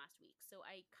tune last week. So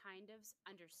I kind of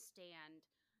understand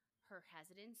her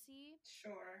hesitancy.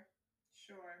 Sure.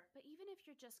 But even if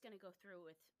you're just going to go through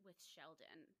with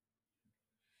Sheldon.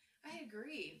 I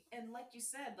agree. And like you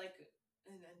said,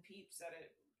 and Pete said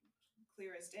it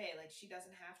clear as day, like she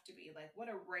doesn't have to be. Like, what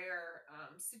a rare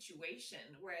situation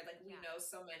where we know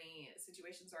so many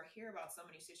situations or hear about so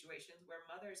many situations where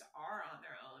mothers are on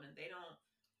their own and they don't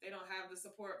have the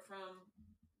support from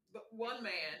one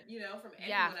man, from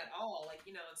anyone at all. And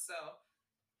so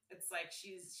it's like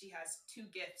she has two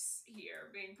gifts here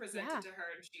being presented to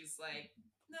her, and she's like,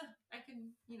 nah, I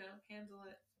can, handle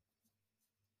it.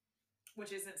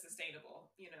 Which isn't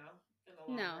sustainable, in the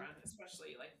long run,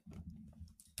 especially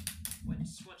when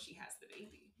she has the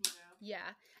baby,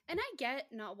 Yeah. And I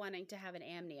get not wanting to have an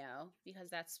amnio because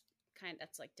that's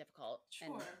like difficult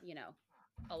and,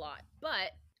 a lot.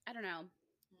 But I don't know.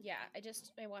 Yeah, I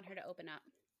want her to open up.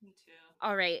 Me too.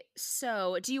 All right.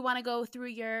 So, do you want to go through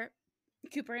your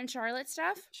Cooper and Charlotte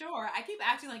stuff? Sure. I keep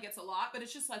acting like it's a lot, but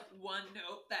it's just like one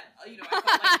note that, I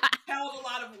felt held a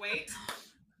lot of weight.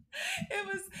 It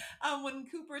was when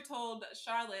Cooper told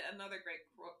Charlotte another great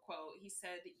quote. He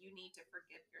said, "You need to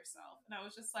forgive yourself." And I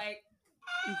was just like,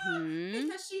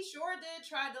 because she sure did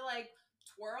try to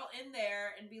twirl in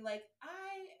there and be like,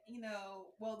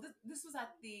 this was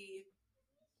at the,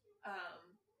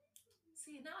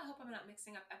 see, now I hope I'm not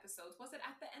mixing up episodes. Was it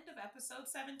at the end of episode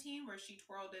 17 where she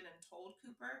twirled in and told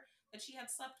Cooper that she had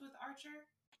slept with Archer?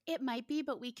 It might be,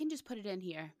 but we can just put it in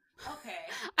here. Okay.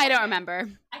 I don't remember.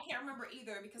 I can't remember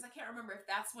either, because I can't remember if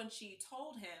that's when she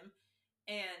told him.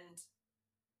 And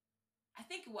I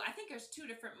think there's two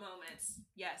different moments.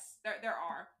 Yes, there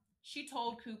are. She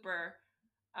told Cooper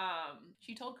at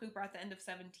the end of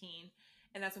 17,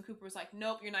 and that's when Cooper was like,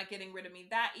 "Nope, you're not getting rid of me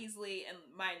that easily." And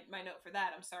my note for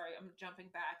that, I'm sorry, I'm jumping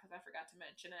back because I forgot to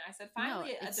mention it. I said,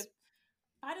 finally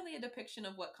a depiction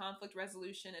of what conflict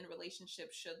resolution and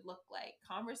relationships should look like.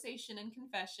 Conversation and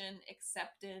confession,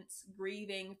 acceptance,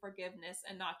 grieving, forgiveness,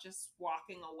 and not just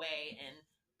walking away and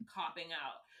copping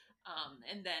out.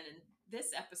 And then in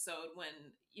this episode,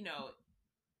 when,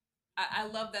 I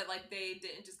love that, they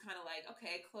didn't just kind of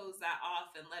okay, close that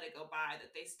off and let it go by,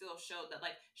 that they still showed that,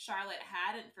 Charlotte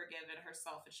hadn't forgiven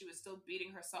herself and she was still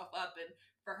beating herself up, and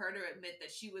for her to admit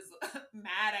that she was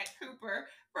mad at Cooper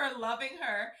for loving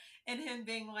her, and him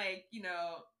being like, you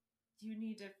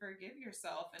need to forgive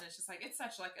yourself. And it's just it's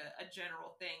such a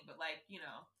general thing, but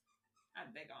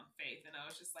I'm big on faith, and I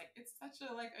was just it's such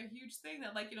a huge thing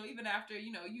that even after,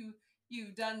 you've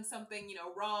done something,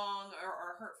 wrong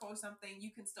or hurtful or something,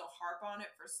 you can still harp on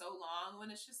it for so long,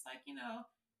 when it's just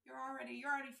you're already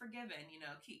forgiven,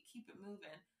 keep it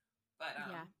moving. But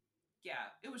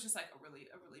yeah, it was just a really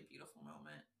beautiful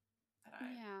moment that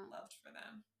I loved for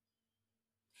them.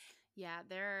 Yeah,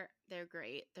 they're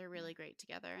great. They're really great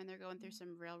together, and they're going through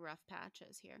some real rough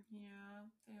patches here. Yeah,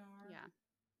 they are. Yeah.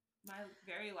 My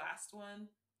very last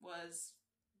one was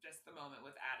just the moment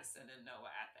with Addison and Noah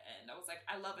at the end. I was like,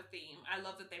 I love a theme. I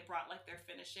love that they brought their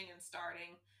finishing and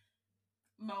starting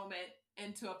moment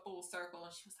into a full circle.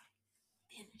 And she was like,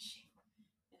 finishing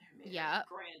in her made a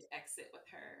grand exit with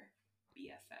her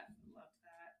BFF. Love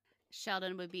that.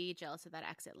 Sheldon would be jealous of that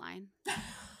exit line.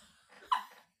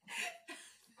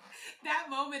 That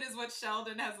moment is what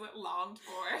Sheldon has longed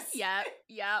for.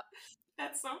 Yep.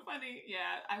 That's so funny.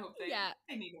 Yeah, I hope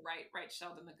they need to write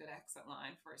Sheldon a good exit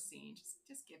line for a scene.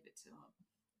 Just give it to him.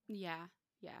 Yeah.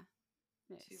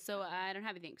 So I don't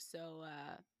have anything. So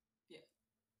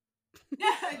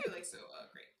you're like, so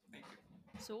great. Thank you.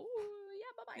 So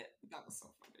bye-bye. Yeah, that was so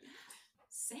funny.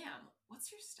 Sam,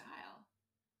 what's your style?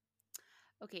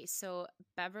 Okay, so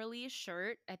Beverly's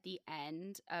shirt at the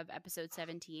end of episode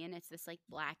 17, it's this like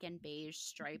black and beige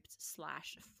striped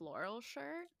 / floral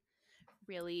shirt.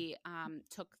 Really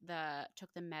took the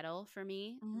medal for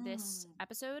me this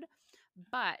episode.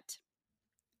 But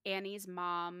Annie's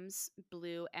mom's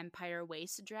blue Empire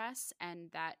waist dress and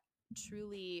that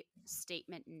truly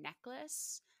statement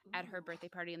necklace at her birthday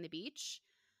party on the beach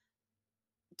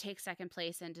takes second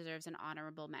place and deserves an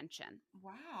honorable mention.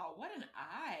 Wow, what an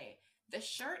eye. The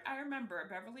shirt, I remember,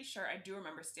 Beverly's shirt, I do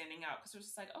remember standing out because it was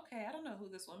just like, okay, I don't know who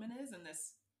this woman is and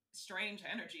this strange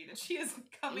energy that she is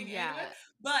coming in with.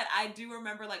 But I do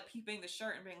remember like peeping the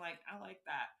shirt and being like, I like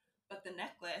that. But the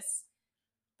necklace,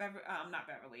 not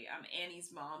Beverly,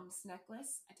 Annie's mom's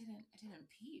necklace, I didn't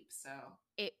peep. So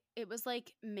it was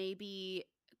like maybe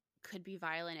could be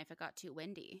violent if it got too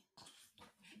windy.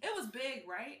 It was big,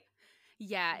 right?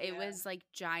 Yeah, it was like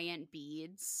giant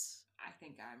beads. I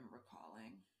think I'm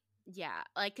recalling. Yeah,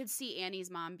 I could see Annie's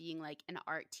mom being like an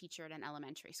art teacher at an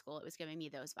elementary school. It was giving me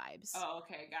those vibes. Oh,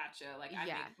 okay, gotcha. Like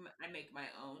I make my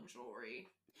own jewelry.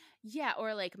 Yeah,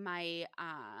 or like my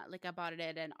like I bought it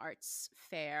at an arts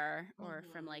fair or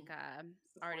from like a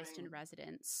artist in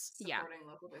residence. Supporting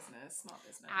local business, small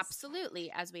business.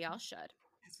 Absolutely, as we all should.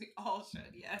 As we all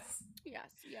should, yes.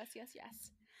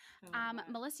 Yes.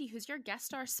 Melissa, who's your guest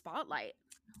star spotlight?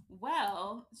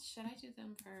 Well, should I do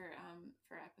them for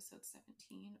episode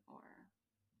 17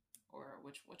 or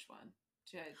which one?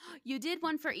 You did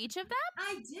one for each of them?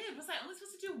 I did. Was I only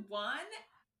supposed to do one?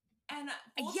 And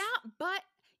but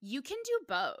you can do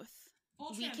both.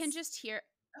 We can just hear.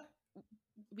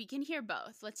 We can hear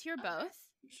both. Let's hear both.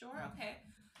 You sure? Okay.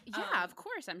 Yeah, of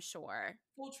course, I'm sure.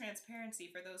 Full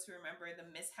transparency for those who remember the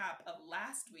mishap of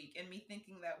last week and me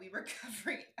thinking that we were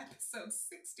covering episode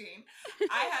 16.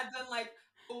 I had done like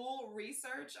full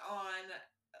research on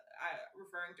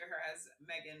referring to her as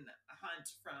Megan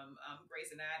Hunt from Grey's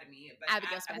Anatomy. But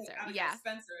Abigail Spencer. Abigail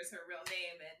Spencer is her real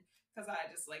name. And because I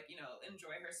just like,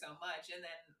 enjoy her so much. And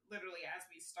then literally as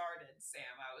we started,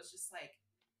 Sam, I was just like,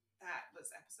 that was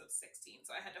episode 16.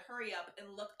 So I had to hurry up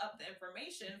and look up the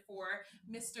information for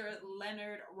Mr.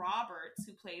 Leonard Roberts,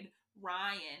 who played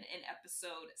Ryan in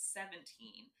episode 17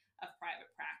 of Private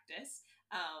Practice.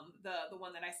 The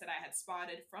one that I said I had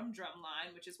spotted from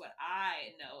Drumline, which is what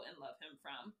I know and love him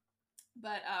from.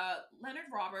 But Leonard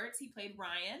Roberts, he played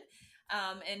Ryan,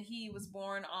 and he was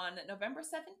born on November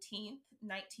 17th,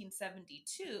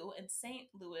 1972 in St.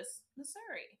 Louis,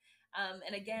 Missouri.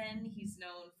 And again, he's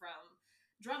known from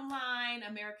Drumline,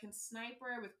 American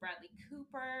Sniper with Bradley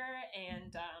Cooper,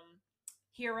 and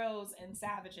Heroes and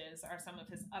Savages are some of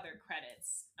his other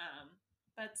credits.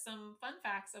 But some fun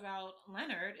facts about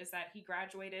Leonard is that he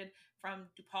graduated from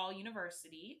DePaul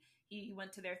University. He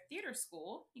went to their theater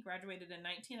school. He graduated in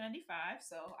 1995,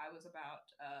 so I was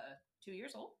about 2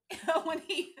 years old when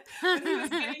he was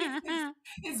getting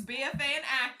his BFA in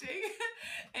acting.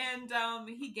 And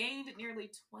he gained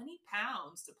nearly 20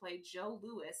 pounds to play Joe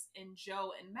Lewis in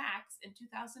Joe and Max in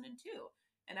 2002.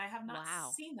 And I have not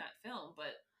seen that film,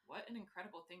 but what an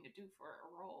incredible thing to do for a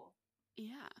role.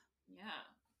 Yeah.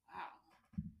 Wow.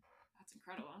 That's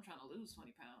incredible. I'm trying to lose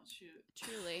 20 pounds. Shoot.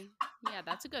 Truly. Yeah,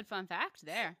 that's a good fun fact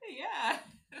there. Yeah.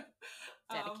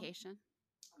 Dedication.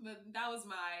 That was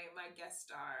my guest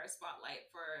star spotlight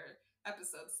for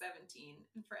episode 17.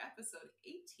 And for episode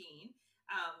 18,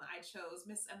 I chose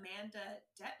Miss Amanda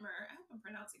Detmer. I hope I'm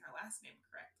pronouncing her last name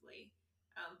correctly.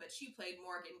 But she played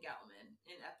Morgan Gellman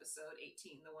in episode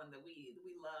 18, the one that we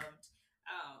loved.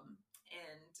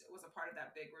 And was a part of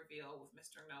that big reveal with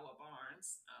Mr. Noah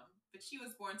Barnes. But she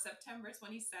was born September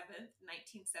 27th,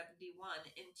 1971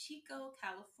 in Chico,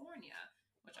 California,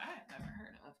 which I have never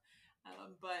heard of.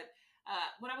 But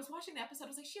when I was watching the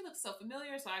episode, I was like, she looks so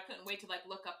familiar, so I couldn't wait to like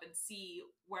look up and see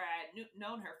where I had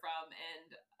known her from.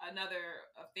 And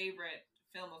a favorite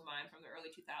film of mine from the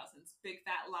early 2000s, Big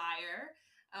Fat Liar.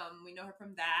 We know her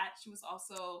from that. She was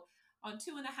also on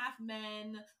 2.5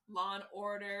 Men, Law and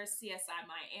Order, CSI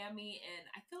Miami, and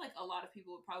I feel like a lot of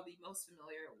people would probably be most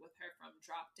familiar with her from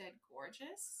Drop Dead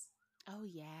Gorgeous. Oh,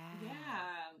 yeah.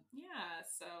 Yeah.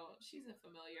 So she's a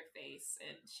familiar face,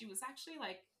 and she was actually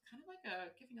like kind of like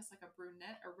giving us like a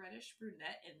brunette, a reddish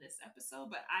brunette in this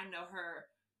episode, but I know her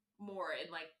more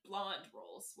in like blonde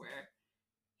roles where,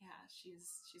 yeah,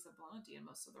 she's a blondie in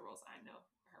most of the roles I know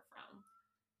her from.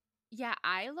 Yeah,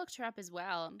 I looked her up as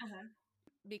well Uh-huh.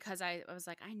 because I was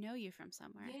like, I know you from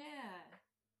somewhere. Yeah.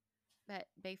 But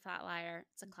Big Fat Liar,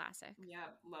 it's a classic.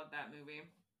 Yeah, love that movie.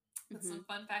 But some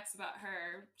fun facts about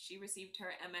her. She received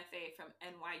her MFA from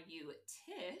NYU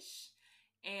Tisch,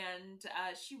 and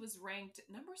she was ranked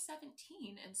number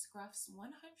 17 in Scruff's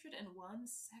 101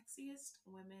 Sexiest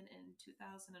Women in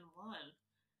 2001.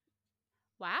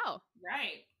 Wow.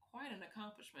 Right. Quite an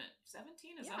accomplishment.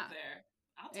 17 is up there.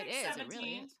 I'll take it is. 17. It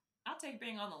really is. I'll take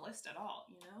being on the list at all,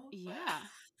 you know? Yeah.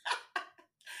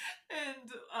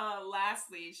 And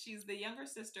lastly, she's the younger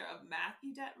sister of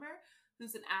Matthew Detmer,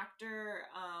 who's an actor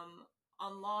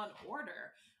on Law and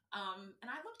Order. And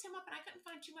I looked him up and I couldn't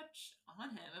find too much on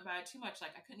him. And by too much,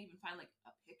 like I couldn't even find like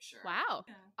a picture. Wow.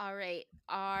 Yeah. All right.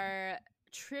 Our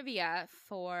trivia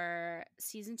for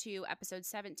season 2, episode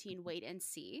 17, Wait and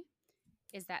See,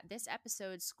 is that this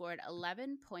episode scored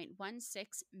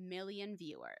 11.16 million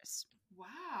viewers.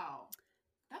 Wow.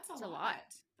 That's a lot.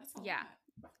 That's a lot.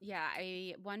 Yeah,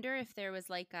 I wonder if there was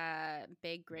like a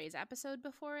big Grey's episode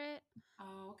before it.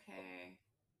 Oh, okay.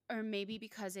 Or maybe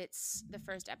because it's the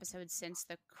first episode since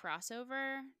the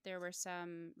crossover, there were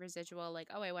some residual like,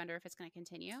 oh, I wonder if it's going to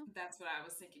continue. That's what I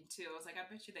was thinking too. I was like, I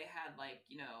bet you they had like,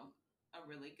 you know, a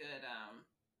really good, I'm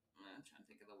trying to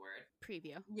think of the word.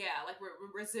 Preview. Yeah, like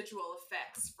residual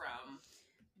effects from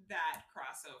that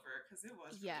crossover because it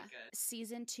was really good.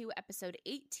 Season 2, episode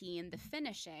 18, The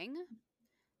Finishing,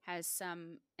 has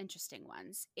some interesting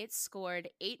ones. It scored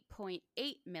 8.8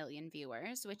 million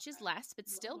viewers, which is less, but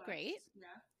still great.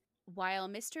 Yeah. While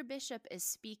Mr. Bishop is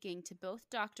speaking to both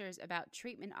doctors about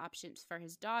treatment options for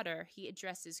his daughter, he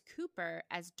addresses Cooper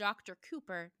as Dr.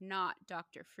 Cooper, not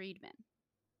Dr. Friedman.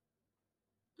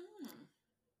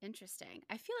 Interesting.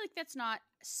 I feel like that's not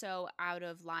so out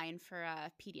of line for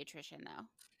a pediatrician, though.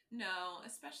 No,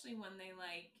 especially when they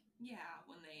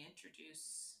when they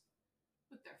introduce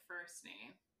with their first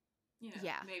name. You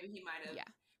know, maybe he might have,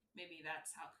 maybe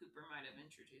that's how Cooper might have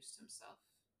introduced himself.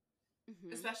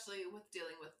 Especially with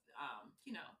dealing with,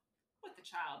 you know, with the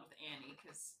child, with Annie,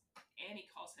 because Annie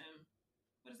calls him,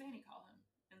 what does Annie call him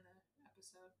in the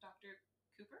episode? Dr.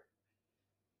 Cooper?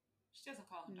 She doesn't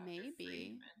call him Dr.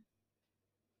 Friedman.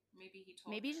 Maybe he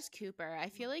told her. Just Cooper.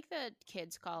 I feel like the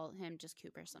kids call him just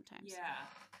Cooper sometimes. Yeah.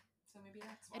 So maybe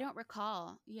that's why. I don't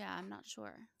recall. Yeah, I'm not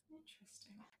sure.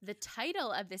 Interesting. The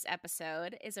title of this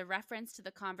episode is a reference to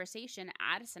the conversation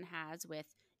Addison has with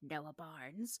Noah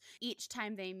Barnes each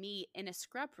time they meet in a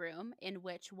scrub room in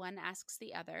which one asks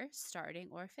the other, starting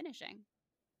or finishing.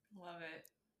 Love it.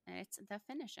 And it's The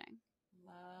Finishing.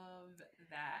 Love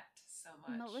that so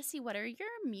much. Melissa, what are your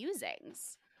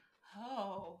musings?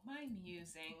 Oh, my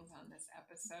musings on this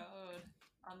episode,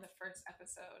 on the first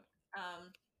episode.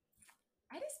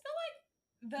 I just feel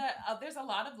like there's a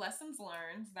lot of lessons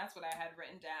learned. That's what I had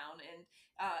written down. And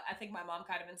I think my mom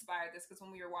kind of inspired this because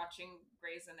when we were watching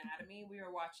Grey's Anatomy, we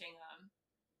were watching,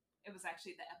 it was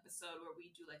actually the episode where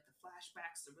we do like the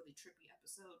flashbacks, the really trippy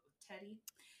episode with Teddy.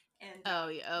 And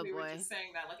we were just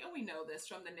saying that, like, and we know this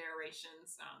from the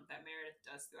narrations that Meredith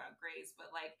does throughout Grey's,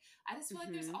 but like, I just feel like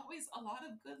there's always a lot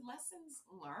of good lessons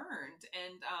learned.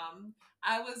 And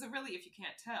I was really, if you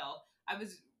can't tell, I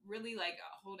was really like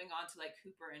holding on to like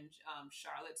Cooper and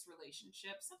Charlotte's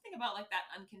relationship. Something about like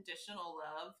that unconditional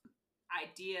love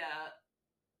idea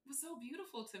was so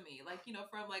beautiful to me. Like, you know,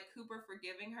 from like Cooper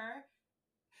forgiving her,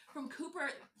 from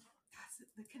Cooper, that's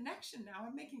the connection now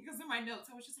I'm making because in my notes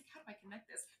I was just like, how do I connect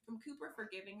this? From Cooper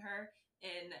forgiving her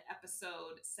in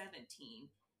episode 17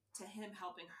 to him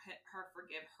helping her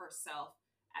forgive herself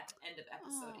at the end of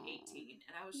episode 18.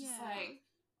 And I was just like,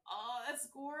 oh, that's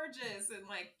gorgeous. And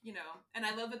like, you know, and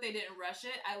I love that they didn't rush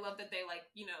it. I love that they like,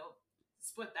 you know,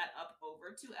 split that up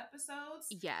over 2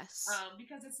 episodes. Yes.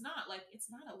 Because it's not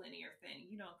a linear thing.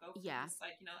 You don't go from this,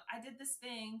 like, you know, I did this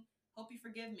thing, hope you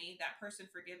forgive me, that person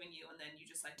forgiving you, and then you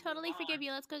just like totally forgive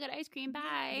you, let's go get ice cream,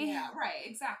 bye. Yeah, right,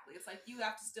 exactly. It's like you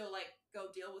have to still like go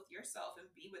deal with yourself and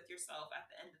be with yourself at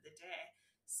the end of the day.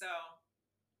 So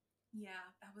yeah,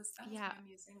 that was my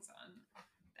musings on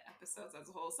the episodes as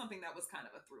a whole. Something that was kind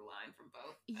of a through line from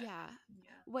both. Yeah.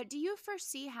 What do you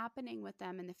foresee happening with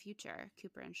them in the future,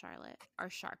 Cooper and Charlotte, or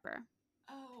Sharper?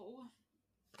 Oh,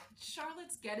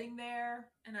 Charlotte's getting there,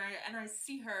 and I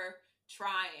see her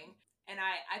trying, and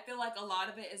I feel like a lot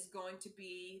of it is going to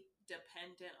be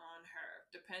dependent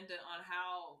on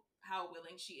how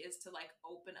willing she is to like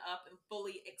open up and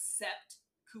fully accept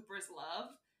Cooper's love.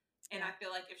 And I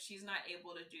feel like if she's not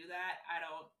able to do that, I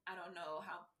don't know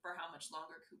how much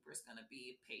longer Cooper's gonna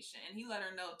be patient. And he let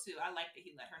her know too. I like that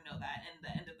he let her know that in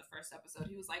the end of the first episode.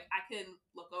 He was like, I can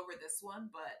look over this one,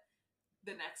 but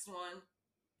the next one,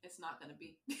 it's not gonna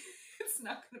be it's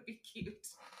not gonna be cute.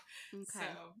 Okay.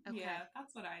 So yeah,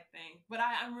 that's what I think. But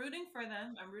I'm rooting for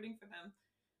them.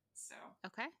 So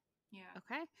okay. Yeah.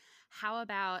 Okay. How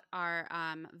about our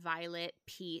Violet,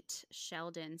 Pete,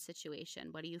 Sheldon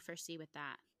situation? What do you foresee with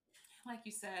that? Like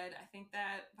you said, I think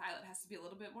that Violet has to be a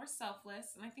little bit more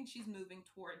selfless, and I think she's moving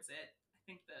towards it. I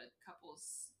think the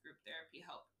couples group therapy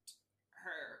helped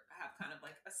her have kind of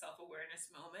like a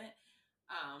self-awareness moment.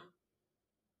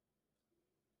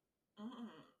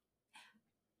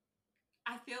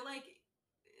 I feel like,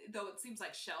 though it seems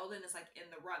like Sheldon is like in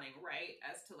the running, right,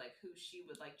 as to like who she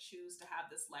would like choose to have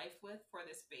this life with for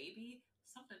this baby,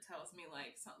 something tells me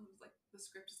like something's like the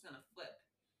script is gonna flip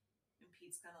and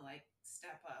Pete's gonna like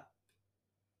step up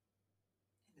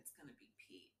and it's gonna be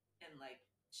Pete, and like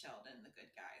Sheldon, the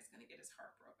good guy, is gonna get his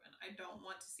heart broken. I don't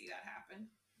want to see that happen,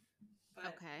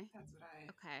 but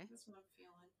that's what I'm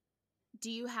feeling. Do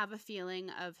you have a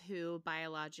feeling of who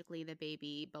biologically the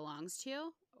baby belongs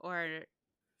to, or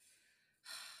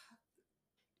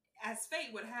as fate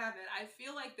would have it, I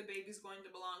feel like the baby's going to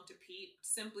belong to Pete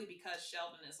simply because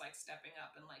Sheldon is like stepping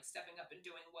up and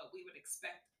doing what we would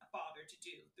expect a father to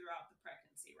do throughout the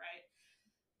pregnancy, right?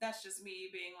 That's just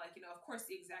me being like, you know, of course,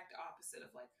 the exact opposite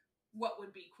of like what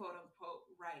would be quote unquote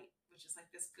right, which is like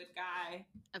this good guy,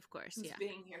 of course, who's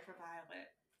being here for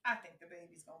Violet. I think the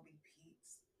baby's gonna be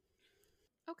Pete's.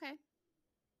 Okay.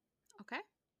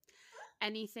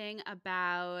 Anything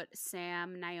about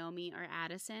Sam, Naomi, or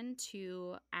Addison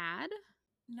to add?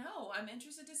 No, I'm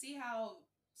interested to see how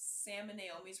Sam and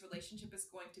Naomi's relationship is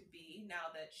going to be now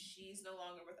that she's no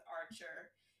longer with Archer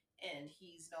and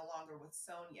he's no longer with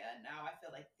Sonia. Now I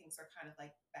feel like things are kind of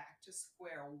like back to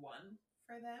square one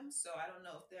for them. So I don't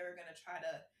know if they're going to try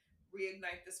to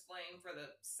reignite this flame for the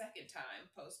second time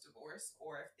post-divorce,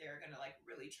 or if they're going to like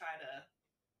really try to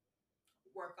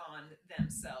work on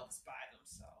themselves by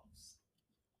themselves.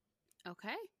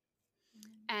 Okay.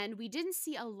 And we didn't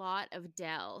see a lot of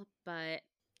Del, but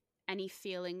any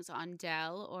feelings on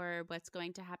Del or what's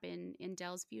going to happen in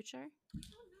Del's future? I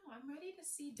don't know. I'm ready to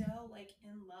see Del like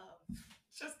in love,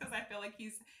 just because I feel like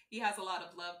he has a lot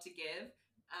of love to give.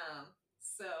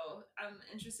 So I'm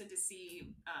interested to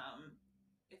see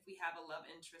if we have a love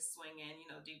interest swing in. You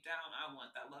know, deep down, I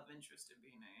want that love interest to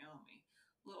be Naomi.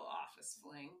 Little office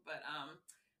fling, but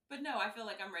no, I feel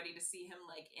like I'm ready to see him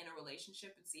like in a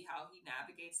relationship and see how he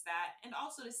navigates that, and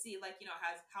also to see like, you know,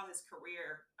 how his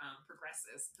career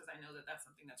progresses, because I know that that's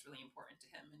something that's really important to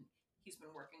him, and he's been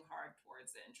working hard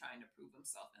towards it and trying to prove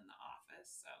himself in the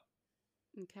office. So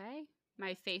okay,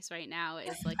 my face right now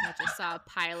is like I just saw a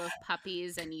pile of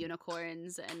puppies and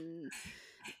unicorns, and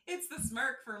it's the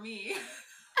smirk for me.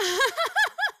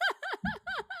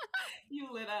 You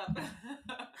lit up.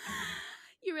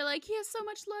 You were like, he has so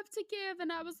much love to give,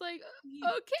 and I was like, he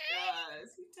okay.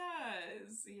 He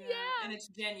does. Yeah. And it's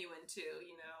genuine too,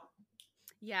 you know?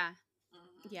 Yeah.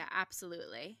 Mm-hmm. Yeah,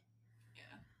 absolutely.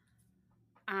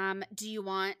 Yeah. Do you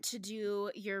want to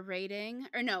do your rating?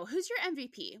 Or no, who's your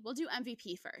MVP? We'll do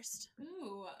MVP first.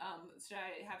 Ooh, should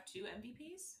I have two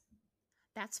MVPs?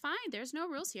 That's fine. There's no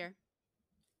rules here.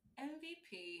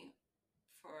 MVP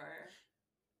for...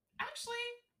 Actually,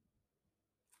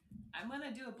 I'm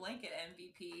gonna do a blanket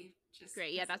MVP. Just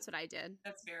great. Yeah, that's what I did.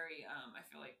 That's very, I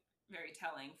feel like very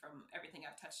telling from everything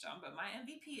I've touched on. But my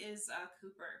MVP is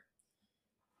Cooper.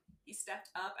 He stepped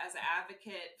up as an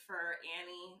advocate for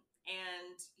Annie,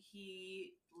 and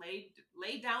he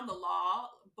laid down the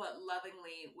law, but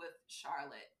lovingly with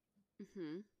Charlotte.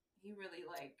 Mm-hmm. He really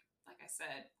like I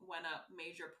said, went up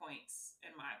major points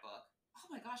in my book. Oh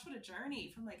my gosh, what a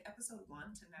journey from like episode 1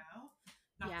 to now.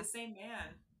 Not the same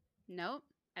man. Nope.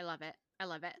 I love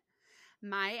it.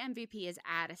 My MVP is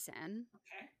Addison.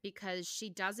 Okay. Because she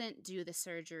doesn't do the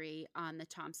surgery on the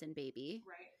Thompson baby.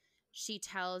 Right. She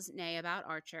tells Nay about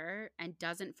Archer and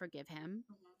doesn't forgive him.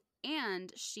 Mm-hmm.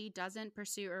 And she doesn't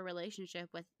pursue a relationship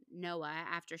with Noah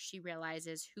after she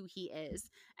realizes who he is.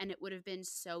 And it would have been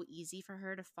so easy for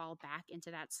her to fall back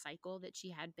into that cycle that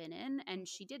she had been in. And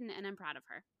she didn't. And I'm proud of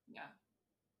her. Yeah.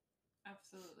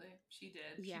 Absolutely. She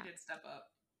did. Yeah. She did step up.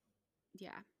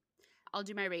 Yeah. I'll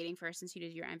do my rating first since you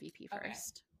did your MVP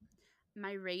first. Okay.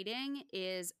 My rating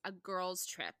is a girl's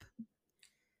trip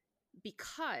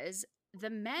because the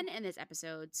men in these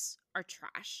episodes are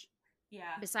trash.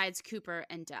 Yeah. Besides Cooper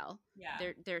and Del.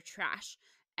 Yeah. They're trash.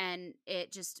 And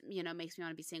it just, you know, makes me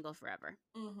want to be single forever.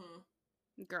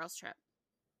 Mm-hmm. Girls trip.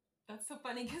 That's so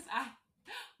funny because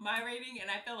My rating, and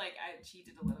I feel like I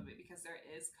cheated a little bit because there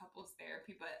is couples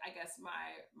therapy, but I guess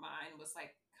mine was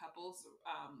like couples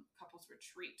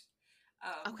retreat.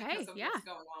 Because Okay, of yeah. what's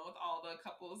going on with all the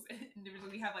couples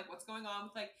individually. We have like what's going on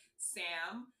with like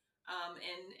Sam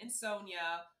and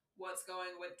Sonia, what's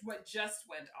going with what just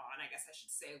went on, I guess I should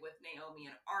say, with Naomi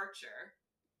and Archer.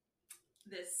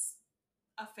 This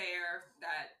affair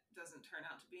that doesn't turn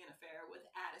out to be an affair with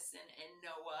Addison and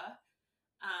Noah.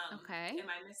 Okay. Am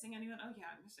I missing anyone? Oh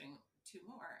yeah, I'm missing two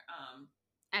more.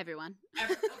 Everyone.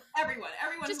 Everyone.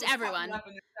 Just everyone. Up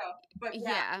in the show. But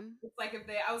yeah, it's like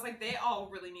I was like, they all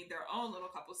really need their own little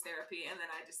couples therapy. And then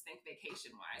I just think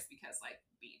vacation wise, because like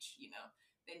beach,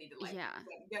 they need to like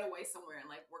get away somewhere and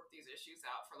like work these issues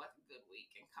out for like a good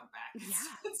week and come back and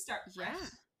start fresh. Yeah.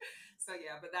 So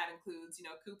yeah, but that includes,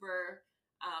 Cooper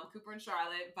and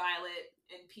Charlotte, Violet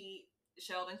and Pete.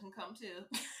 Sheldon can come too.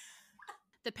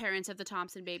 The parents of the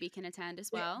Thompson baby can attend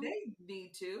as well. They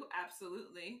need to,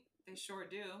 absolutely. They sure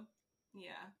do.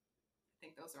 Yeah. I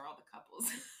think those are all the couples.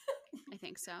 I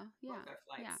think so. Yeah. Both their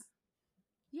flights.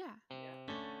 Yeah.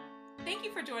 Thank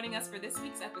you for joining us for this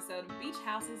week's episode of Beach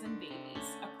Houses and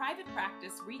Babies, a private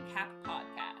practice recap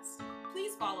podcast.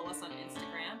 Please follow us on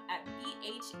Instagram at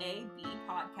BHAB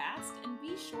Podcast, and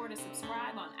be sure to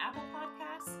subscribe on Apple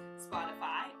Podcasts,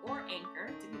 Spotify, or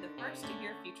Anchor to be the first to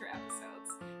hear future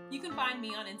episodes. You can find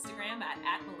me on Instagram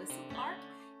at Melissa Clark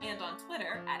and on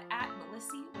Twitter at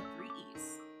Melissy with 3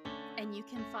 E's. And you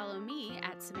can follow me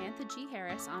at Samantha G.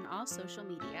 Harris on all social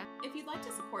media. If you'd like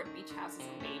to support Beach Houses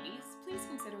and Babies, please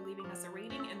consider leaving us a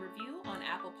rating and review on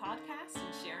Apple Podcasts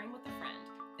and sharing with a friend.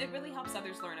 It really helps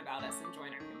others learn about us and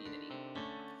join our community.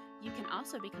 You can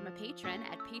also become a patron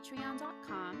at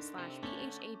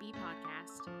patreon.com/BHAB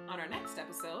podcast. On our next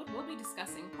episode, we'll be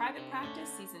discussing Private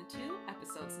Practice Season 2,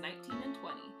 Episodes 19 and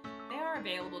 20. They are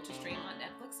available to stream on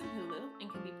Netflix and Hulu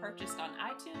and can be purchased on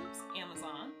iTunes,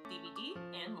 Amazon, DVD,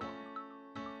 and more.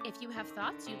 If you have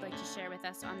thoughts you'd like to share with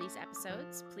us on these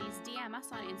episodes, please DM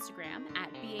us on Instagram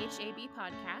at BHAB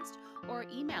Podcast or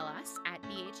email us at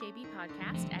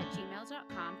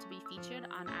bhabpodcast@gmail.com to be featured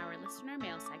on our listener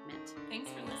mail segment.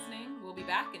 Thanks for listening. We'll be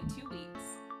back in 2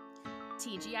 weeks.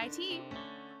 TGIT.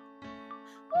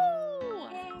 Woo!